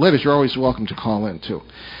letters, you're always welcome to call in, too.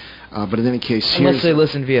 But in any case, unless they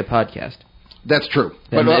listen via podcast. That's true.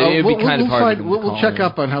 But it would be kind of hard. We'll check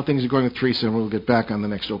up on how things are going with Teresa, and we'll get back on the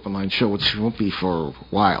next Open Line show, which won't be for a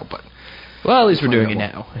while. But well, at least we're doing it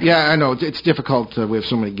now. Yeah, I know. It's difficult. We have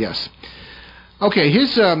so many guests. Okay,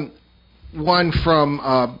 here's one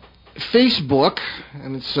from Facebook,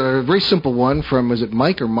 and it's a very simple one from, is it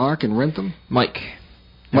Mike or Mark in Rentham? Mike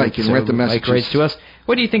in Rentham, Massachusetts. Mike writes to us,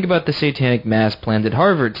 what do you think about the satanic mass planned at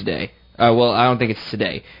Harvard today? Well, I don't think it's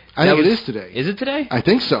today. I think it is today. Is it today? I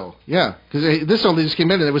think so, yeah. Because this only just came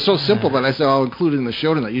in, and it was so simple that I said I'll include it in the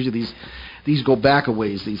show tonight. Usually these go back a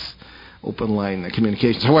ways, these open line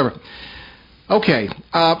communications. However, okay,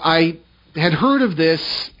 I had heard of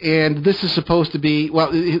this, and this is supposed to be,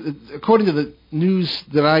 well, according to the news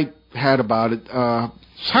that I had about it,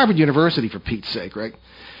 it's Harvard University, for Pete's sake, right?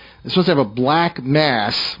 It's supposed to have a black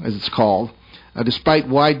mass, as it's called, despite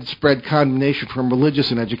widespread condemnation from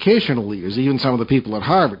religious and educational leaders, even some of the people at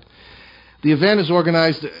Harvard. The event is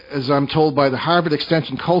organized, as I'm told, by the Harvard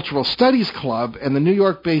Extension Cultural Studies Club and the New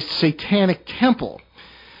York-based Satanic Temple.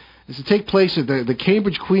 It's to take place at the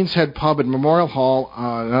Cambridge Queen's Head Pub and Memorial Hall,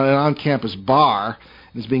 an on-campus bar,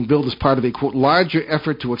 and is being billed as part of a, quote, larger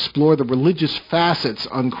effort to explore the religious facets,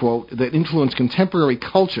 unquote, that influence contemporary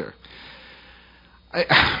culture.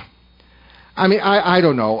 I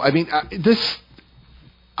don't know. I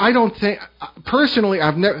don't think, personally,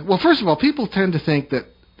 I've never, well, first of all, people tend to think that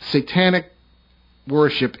satanic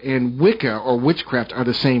worship and Wicca or witchcraft are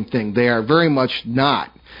the same thing. They are very much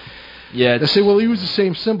not. Yeah. They say, well, use the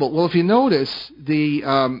same symbol. Well, if you notice, the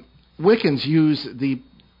Wiccans use the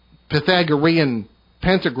Pythagorean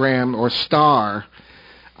pentagram or star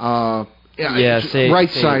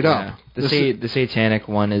right side up. The satanic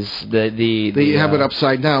one is they have it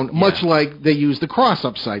upside down, much like they use the cross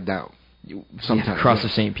upside down. Sometimes the cross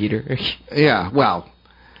of St. Peter. Yeah, well,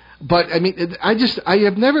 but I mean, I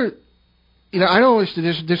have never, I don't wish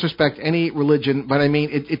to disrespect any religion, but I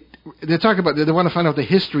mean, they talk about, they want to find out the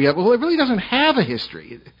history of it. Well, it really doesn't have a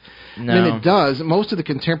history. No. I mean, it does. Most of the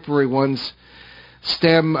contemporary ones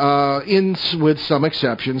stem, with some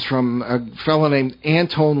exceptions, from a fellow named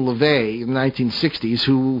Anton LaVey in the 1960s,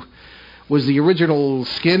 who was the original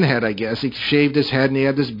skinhead, I guess. He shaved his head and he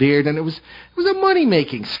had this beard, and it was a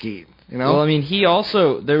money-making scheme. Well, I mean,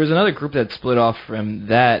 there was another group that split off from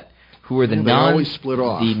that, who were the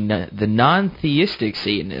non-theistic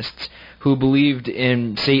Satanists, who believed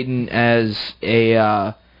in Satan as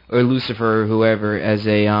or Lucifer or whoever as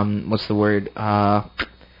a what's the word? I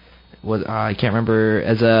can't remember,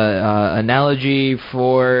 as a analogy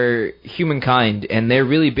for humankind, and they're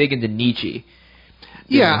really big into Nietzsche.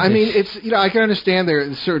 Yeah, I mean, it's, I can understand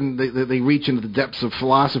there certain they reach into the depths of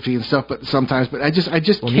philosophy and stuff, but sometimes, but I just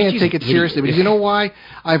can't take it seriously. Because you know why?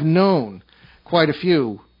 I've known quite a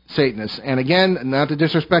few Satanists, and again, not to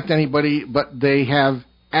disrespect anybody, but they have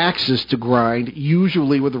axes to grind,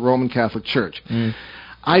 usually with the Roman Catholic Church. Mm.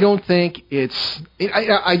 I don't think it's.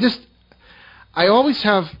 I always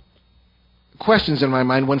have questions in my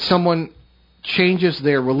mind when someone changes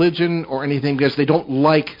their religion or anything because they don't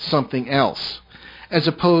like something else, as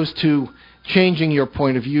opposed to changing your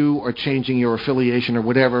point of view or changing your affiliation or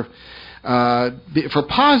whatever for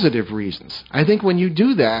positive reasons. I think when you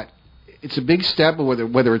do that, it's a big step,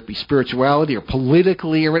 whether it be spirituality or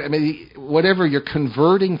politically, or whatever you're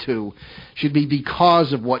converting to should be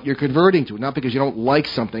because of what you're converting to, not because you don't like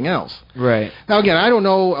something else. Right. Now, again, I don't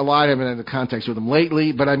know a lot. I haven't had the context with them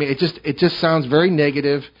lately, but I mean, it just sounds very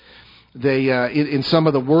negative. They in some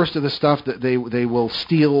of the worst of the stuff that they will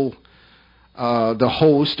steal the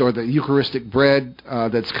host or the Eucharistic bread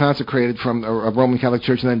that's consecrated from a Roman Catholic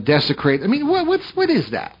Church and then desecrate. I mean, what is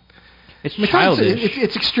that? It's childish.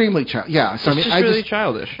 It's extremely childish. Yeah, so it's really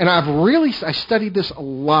childish. And I studied this a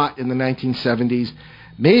lot in the 1970s.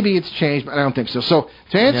 Maybe it's changed, but I don't think so. So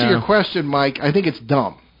to answer your question, Mike, I think it's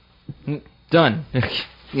dumb. Done.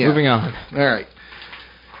 Yeah. Moving on. All right.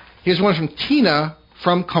 Here's one from Tina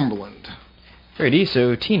from Cumberland. Alrighty,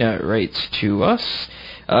 so Tina writes to us.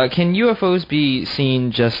 Can UFOs be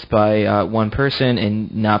seen just by one person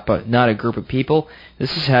and not a group of people?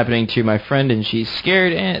 This is happening to my friend, and she's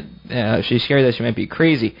scared. And she's scared that she might be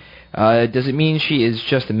crazy. Does it mean she is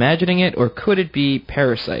just imagining it, or could it be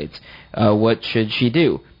parasites? What should she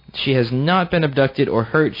do? She has not been abducted or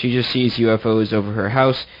hurt. She just sees UFOs over her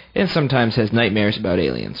house and sometimes has nightmares about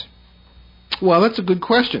aliens. Well, that's a good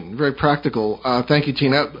question. Very practical. Thank you,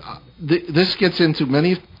 Tina. This gets into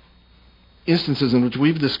many instances in which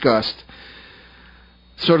we've discussed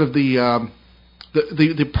sort of the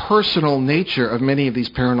personal nature of many of these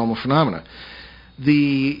paranormal phenomena.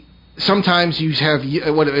 Sometimes you have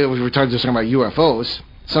what we were talking about UFOs.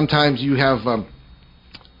 Sometimes you have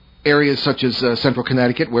areas such as Central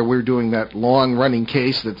Connecticut, where we're doing that long-running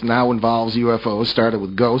case that now involves UFOs. Started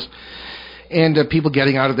with ghosts, and people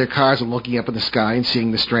getting out of their cars and looking up in the sky and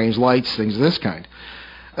seeing the strange lights, things of this kind.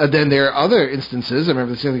 Then there are other instances. I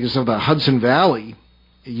remember some of the Hudson Valley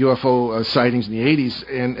UFO sightings in the 80s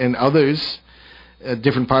and others,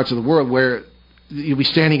 different parts of the world, where you'll be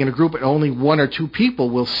standing in a group and only one or two people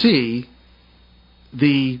will see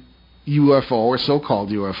the UFO or so-called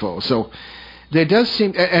UFO. So there does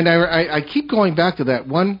seem, and I keep going back to that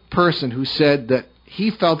one person who said that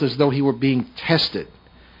he felt as though he were being tested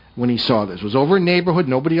when he saw this. It was over a neighborhood.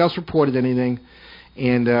 Nobody else reported anything.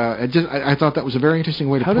 And I thought that was a very interesting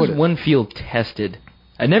way to put it. How does one feel tested?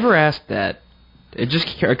 I never asked that. It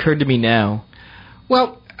just occurred to me now.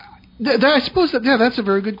 Well, I suppose that's a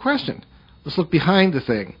very good question. Let's look behind the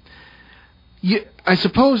thing. I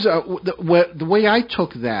suppose the way I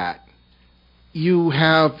took that, you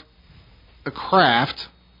have a craft,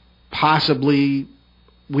 possibly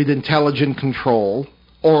with intelligent control,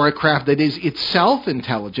 or a craft that is itself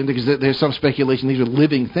intelligent, because there's some speculation these are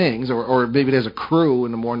living things, or maybe there's a crew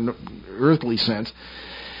in a more earthly sense,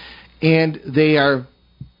 and they are.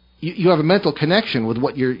 You have a mental connection with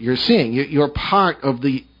what you're seeing. You're part of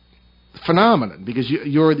the phenomenon because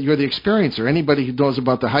you're the experiencer. Anybody who knows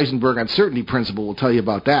about the Heisenberg uncertainty principle will tell you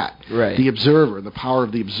about that. Right. The observer, the power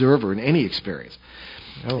of the observer in any experience.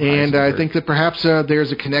 Oh, and I think that perhaps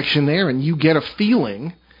there's a connection there, and you get a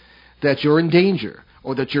feeling that you're in danger,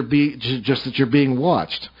 or that you're being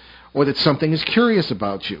watched, or that something is curious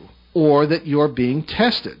about you, or that you're being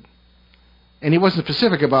tested. And he wasn't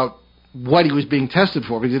specific about what he was being tested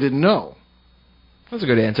for because he didn't know. That's a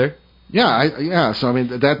good answer. Yeah. So I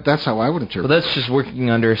mean, that's how I would interpret. Well, that's just working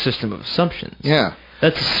under a system of assumptions. Yeah.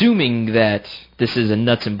 That's assuming that this is a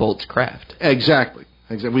nuts and bolts craft. Exactly.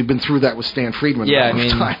 We've been through that with Stan Friedman a number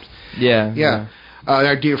of times. Yeah.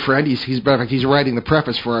 Our dear friend, he's writing the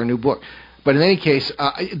preface for our new book. But in any case,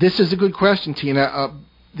 this is a good question, Tina.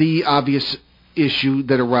 The obvious issue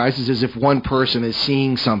that arises is if one person is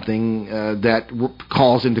seeing something that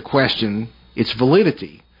calls into question its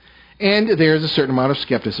validity. And there's a certain amount of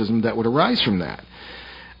skepticism that would arise from that.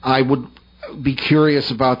 I would be curious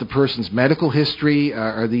about the person's medical history.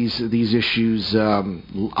 Are these issues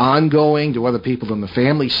ongoing? Do other people in the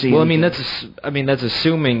family see? Well, that's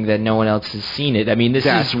assuming that no one else has seen it. I mean, this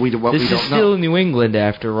is still New England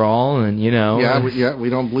after all, and Yeah, we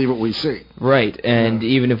don't believe what we see. Right, and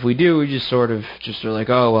even if we do, we just are like,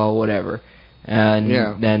 oh well, whatever, and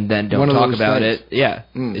then don't talk about it. Yeah,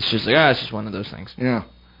 It's just like it's just one of those things. Yeah.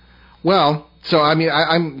 Well, so I mean,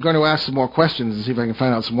 I'm going to ask some more questions and see if I can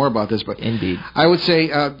find out some more about this. But indeed, I would say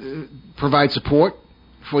provide support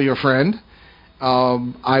for your friend.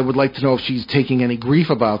 I would like to know if she's taking any grief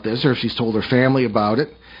about this, or if she's told her family about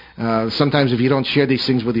it. Sometimes, if you don't share these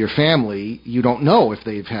things with your family, you don't know if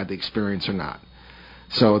they've had the experience or not.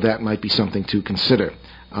 So that might be something to consider.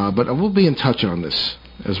 But we'll be in touch on this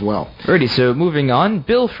as well. Alrighty, so moving on,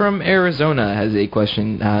 Bill from Arizona has a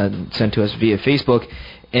question sent to us via Facebook.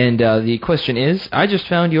 And the question is, I just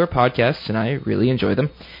found your podcasts, and I really enjoy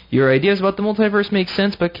them. Your ideas about the multiverse make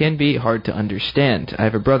sense, but can be hard to understand. I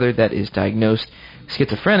have a brother that is diagnosed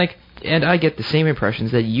schizophrenic, and I get the same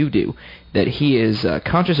impressions that you do, that he is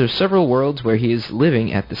conscious of several worlds where he is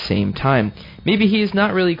living at the same time. Maybe he is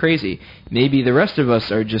not really crazy. Maybe the rest of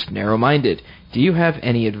us are just narrow-minded. Do you have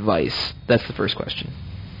any advice? That's the first question.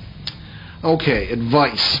 Okay,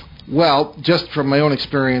 advice. Well, just from my own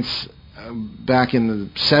experience, back in the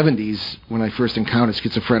 70s, when I first encountered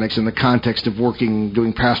schizophrenics in the context of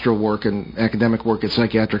doing pastoral work and academic work at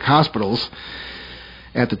psychiatric hospitals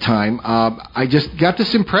at the time, I just got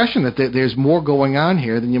this impression that there's more going on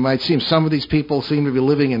here than you might seem. Some of these people seem to be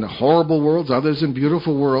living in horrible worlds, others in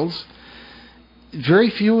beautiful worlds.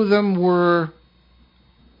 Very few of them were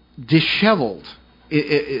disheveled,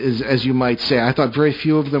 as you might say. I thought very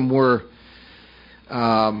few of them were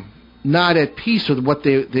not at peace with what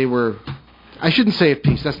they were. I shouldn't say at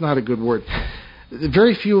peace. That's not a good word.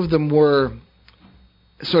 Very few of them were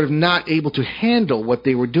sort of not able to handle what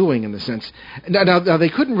they were doing in the sense. Now they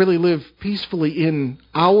couldn't really live peacefully in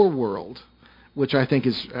our world, which I think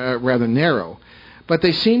is rather narrow. But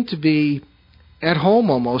they seemed to be at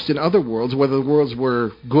home almost in other worlds, whether the worlds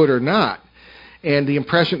were good or not. And the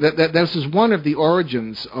impression that this is one of the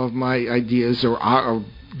origins of my ideas, or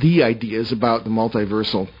the ideas about the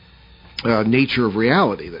multiversal nature of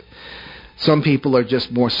reality, that some people are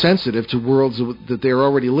just more sensitive to worlds that they're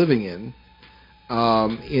already living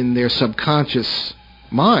in their subconscious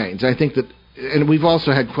minds. I think that, and we've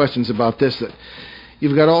also had questions about this, that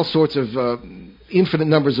you've got all sorts of infinite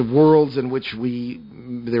numbers of worlds in which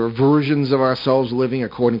there are versions of ourselves living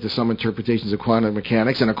according to some interpretations of quantum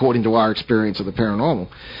mechanics and according to our experience of the paranormal.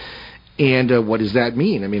 And what does that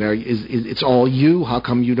mean? I mean, it's all you? How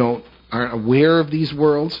come you aren't aware of these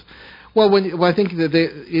worlds? Well, I think that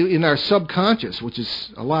in our subconscious, which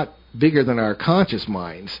is a lot bigger than our conscious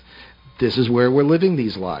minds, this is where we're living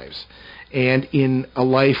these lives. And in a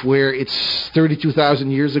life where it's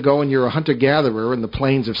 32,000 years ago and you're a hunter-gatherer in the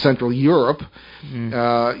plains of Central Europe,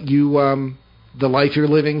 the life you're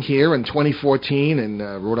living here in 2014 in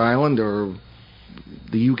Rhode Island or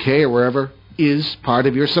the UK or wherever is part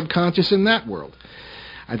of your subconscious in that world.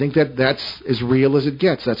 I think that's as real as it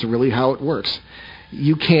gets. That's really how it works.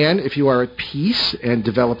 You can, if you are at peace and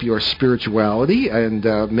develop your spirituality and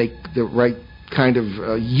make the right kind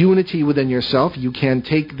of unity within yourself, you can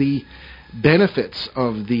take the benefits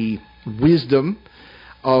of the wisdom,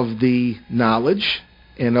 of the knowledge,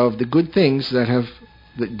 and of the good things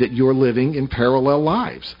that you're living in parallel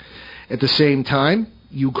lives. At the same time,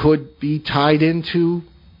 you could be tied into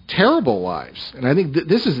terrible lives. And I think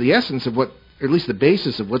this is the essence of what, or at least the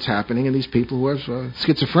basis of what's happening in these people who have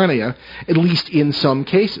schizophrenia, at least in some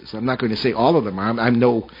cases. I'm not going to say all of them are.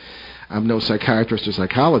 I'm no psychiatrist or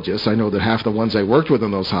psychologist. I know that half the ones I worked with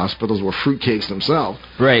in those hospitals were fruitcakes themselves.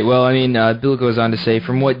 Right. Well, I mean, Bill goes on to say,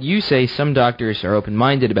 from what you say, some doctors are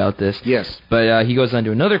open-minded about this. Yes. But he goes on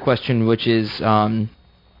to another question, which is,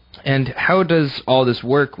 and how does all this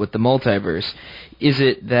work with the multiverse? Is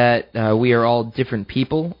it that we are all different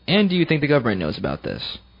people? And do you think the government knows about this?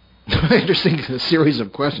 Interesting series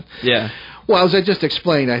of questions. Yeah. Well, as I just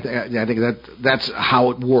explained, I think that's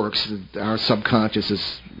how it works. Our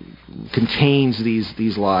subconscious contains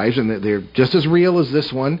these lives, and they're just as real as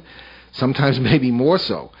this one, sometimes maybe more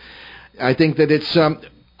so. I think that it's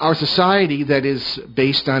our society that is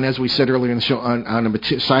based on, as we said earlier in the show, on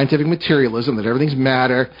a scientific materialism, that everything's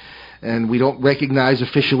matter, and we don't recognize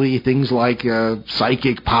officially things like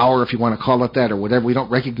psychic power, if you want to call it that, or whatever. We don't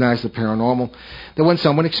recognize the paranormal. That when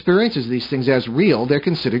someone experiences these things as real, they're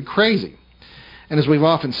considered crazy. And as we've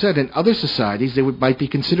often said, in other societies, they might be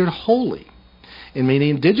considered holy. In many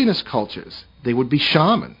indigenous cultures, they would be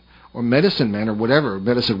shaman or medicine men or whatever,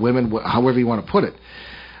 medicine women, however you want to put it.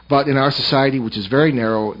 But in our society, which is very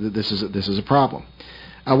narrow, this is a problem.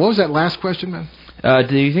 What was that last question, man?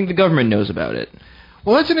 Do you think the government knows about it?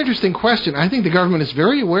 Well, that's an interesting question. I think the government is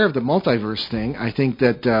very aware of the multiverse thing. I think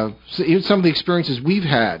that even some of the experiences we've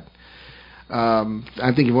had,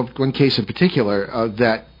 I think in one case in particular,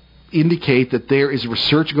 that indicate that there is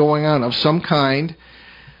research going on of some kind.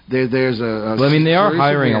 There's well, I mean, they are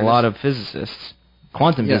hiring a lot of physicists,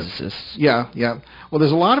 quantum physicists. Yeah. Well,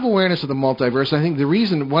 there's a lot of awareness of the multiverse. I think the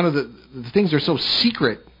reason, one of the things they're so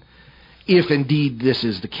secret, if indeed this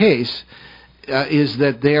is the case, is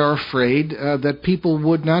that they are afraid that people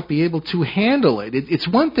would not be able to handle it. It's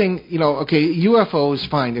one thing, okay, UFOs,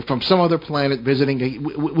 fine. If from some other planet visiting,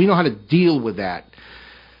 we know how to deal with that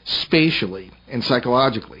spatially and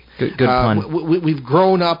psychologically. Good pun. We've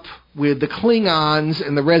grown up with the Klingons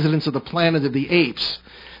and the residents of the planet of the apes.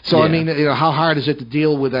 So, yeah. I mean, how hard is it to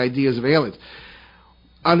deal with ideas of aliens?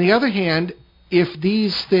 On the other hand, if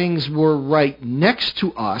these things were right next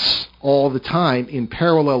to us all the time in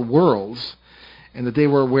parallel worlds, and that they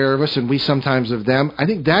were aware of us and we sometimes of them, I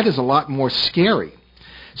think that is a lot more scary.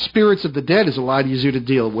 Spirits of the dead is a lot easier to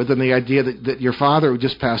deal with than the idea that your father who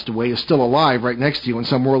just passed away is still alive right next to you in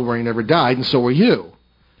some world where he never died, and so are you.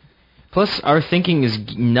 Plus, our thinking is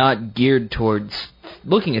not geared towards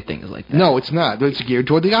looking at things like that. No, it's not. It's geared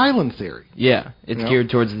toward the island theory. Yeah, it's geared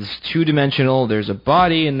towards this two-dimensional, there's a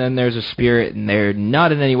body and then there's a spirit, and they're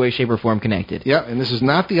not in any way, shape, or form connected. Yeah, and this is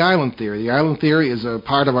not the island theory. The island theory is a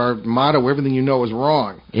part of our motto, everything you know is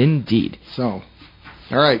wrong. Indeed. So,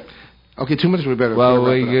 all right. Okay, 2 minutes, we better... Well,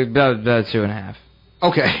 about 2.5.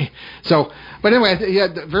 Okay, so, but anyway,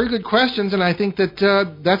 very good questions, and I think that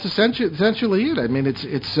that's essentially it. I mean,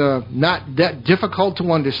 it's not that difficult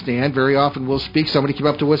to understand. Very often we'll speak, somebody came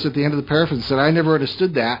up to us at the end of the paragraph and said, I never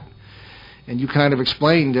understood that, and you kind of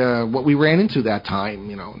explained what we ran into that time,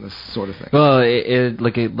 and this sort of thing. Well,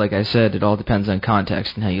 like I said, it all depends on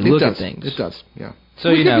context and how you look at things. It does, yeah. So,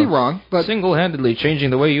 we could be wrong, but single-handedly changing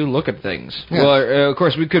the way you look at things. Yeah. Well, of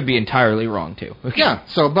course, we could be entirely wrong, too. Yeah,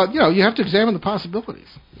 so, but, you have to examine the possibilities.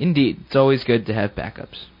 Indeed. It's always good to have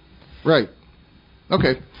backups. Right.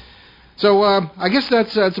 Okay. So, I guess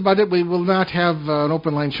that's about it. We will not have an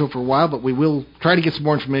open line show for a while, but we will try to get some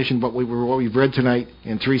more information about what we've read tonight.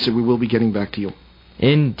 And, Teresa, we will be getting back to you.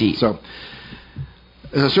 Indeed. So,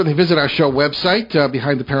 certainly visit our show website,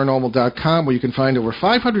 BehindTheParanormal.com, where you can find over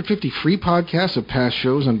 550 free podcasts of past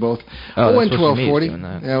shows on both and 1240.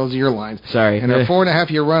 Yeah, those are your lines. Sorry. And our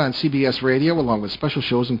 4.5-year run on CBS Radio, along with special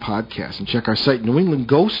shows and podcasts. And check our site,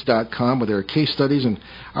 NewEnglandGhosts.com, where there are case studies and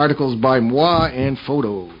articles by moi and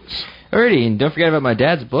photos. Alrighty, and don't forget about my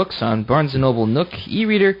dad's books on Barnes & Noble Nook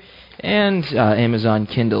e-reader and Amazon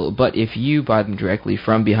Kindle. But if you buy them directly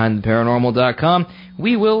from BehindTheParanormal.com,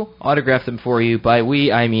 we will autograph them for you. By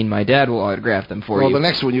we, I mean my dad will autograph them for you. Well, the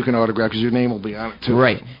next one you can autograph because your name will be on it, too.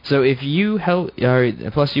 Right. So if you help,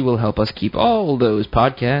 plus you will help us keep all those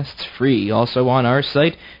podcasts free. Also on our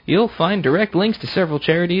site, you'll find direct links to several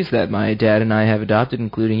charities that my dad and I have adopted,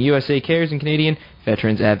 including USA Cares and Canadian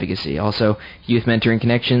Veterans Advocacy. Also, Youth Mentoring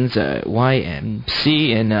Connections,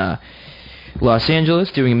 YMC, and Los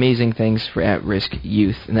Angeles, doing amazing things for at-risk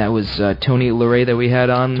youth. And that was Tony Luray that we had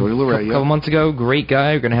on a couple months ago. Great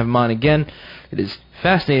guy. We're going to have him on again. It is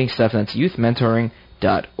fascinating stuff. That's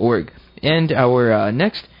youthmentoring.org. And our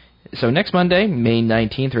next Monday, May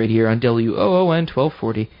 19th, right here on WOON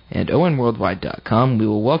 1240 and ONWorldwide.com, we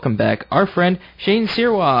will welcome back our friend Shane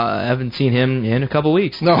Sirois. I haven't seen him in a couple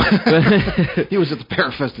weeks. No, he was at the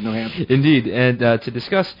Parafest in New Hampshire. Indeed, and to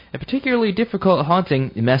discuss a particularly difficult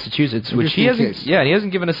haunting in Massachusetts, which he hasn't. Case. Yeah, he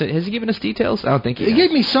hasn't given us. Has he given us details? I don't think he has. He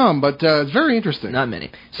gave me some, but it's very interesting. Not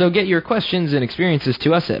many. So get your questions and experiences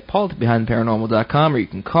to us at paul@behindtheparanormal.com, or you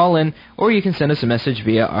can call in, or you can send us a message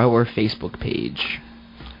via our Facebook page.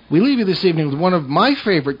 We leave you this evening with one of my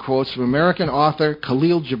favorite quotes from American author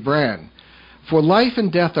Khalil Gibran. For life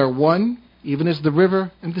and death are one, even as the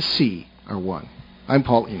river and the sea are one. I'm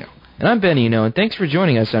Paul Eno. And I'm Ben Eno, and thanks for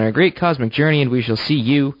joining us on our great cosmic journey, and we shall see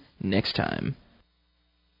you next time.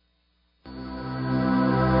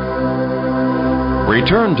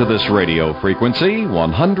 Return to this radio frequency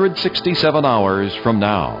 167 hours from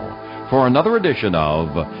now for another edition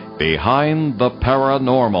of Behind the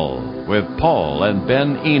Paranormal with Paul and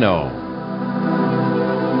Ben Eno.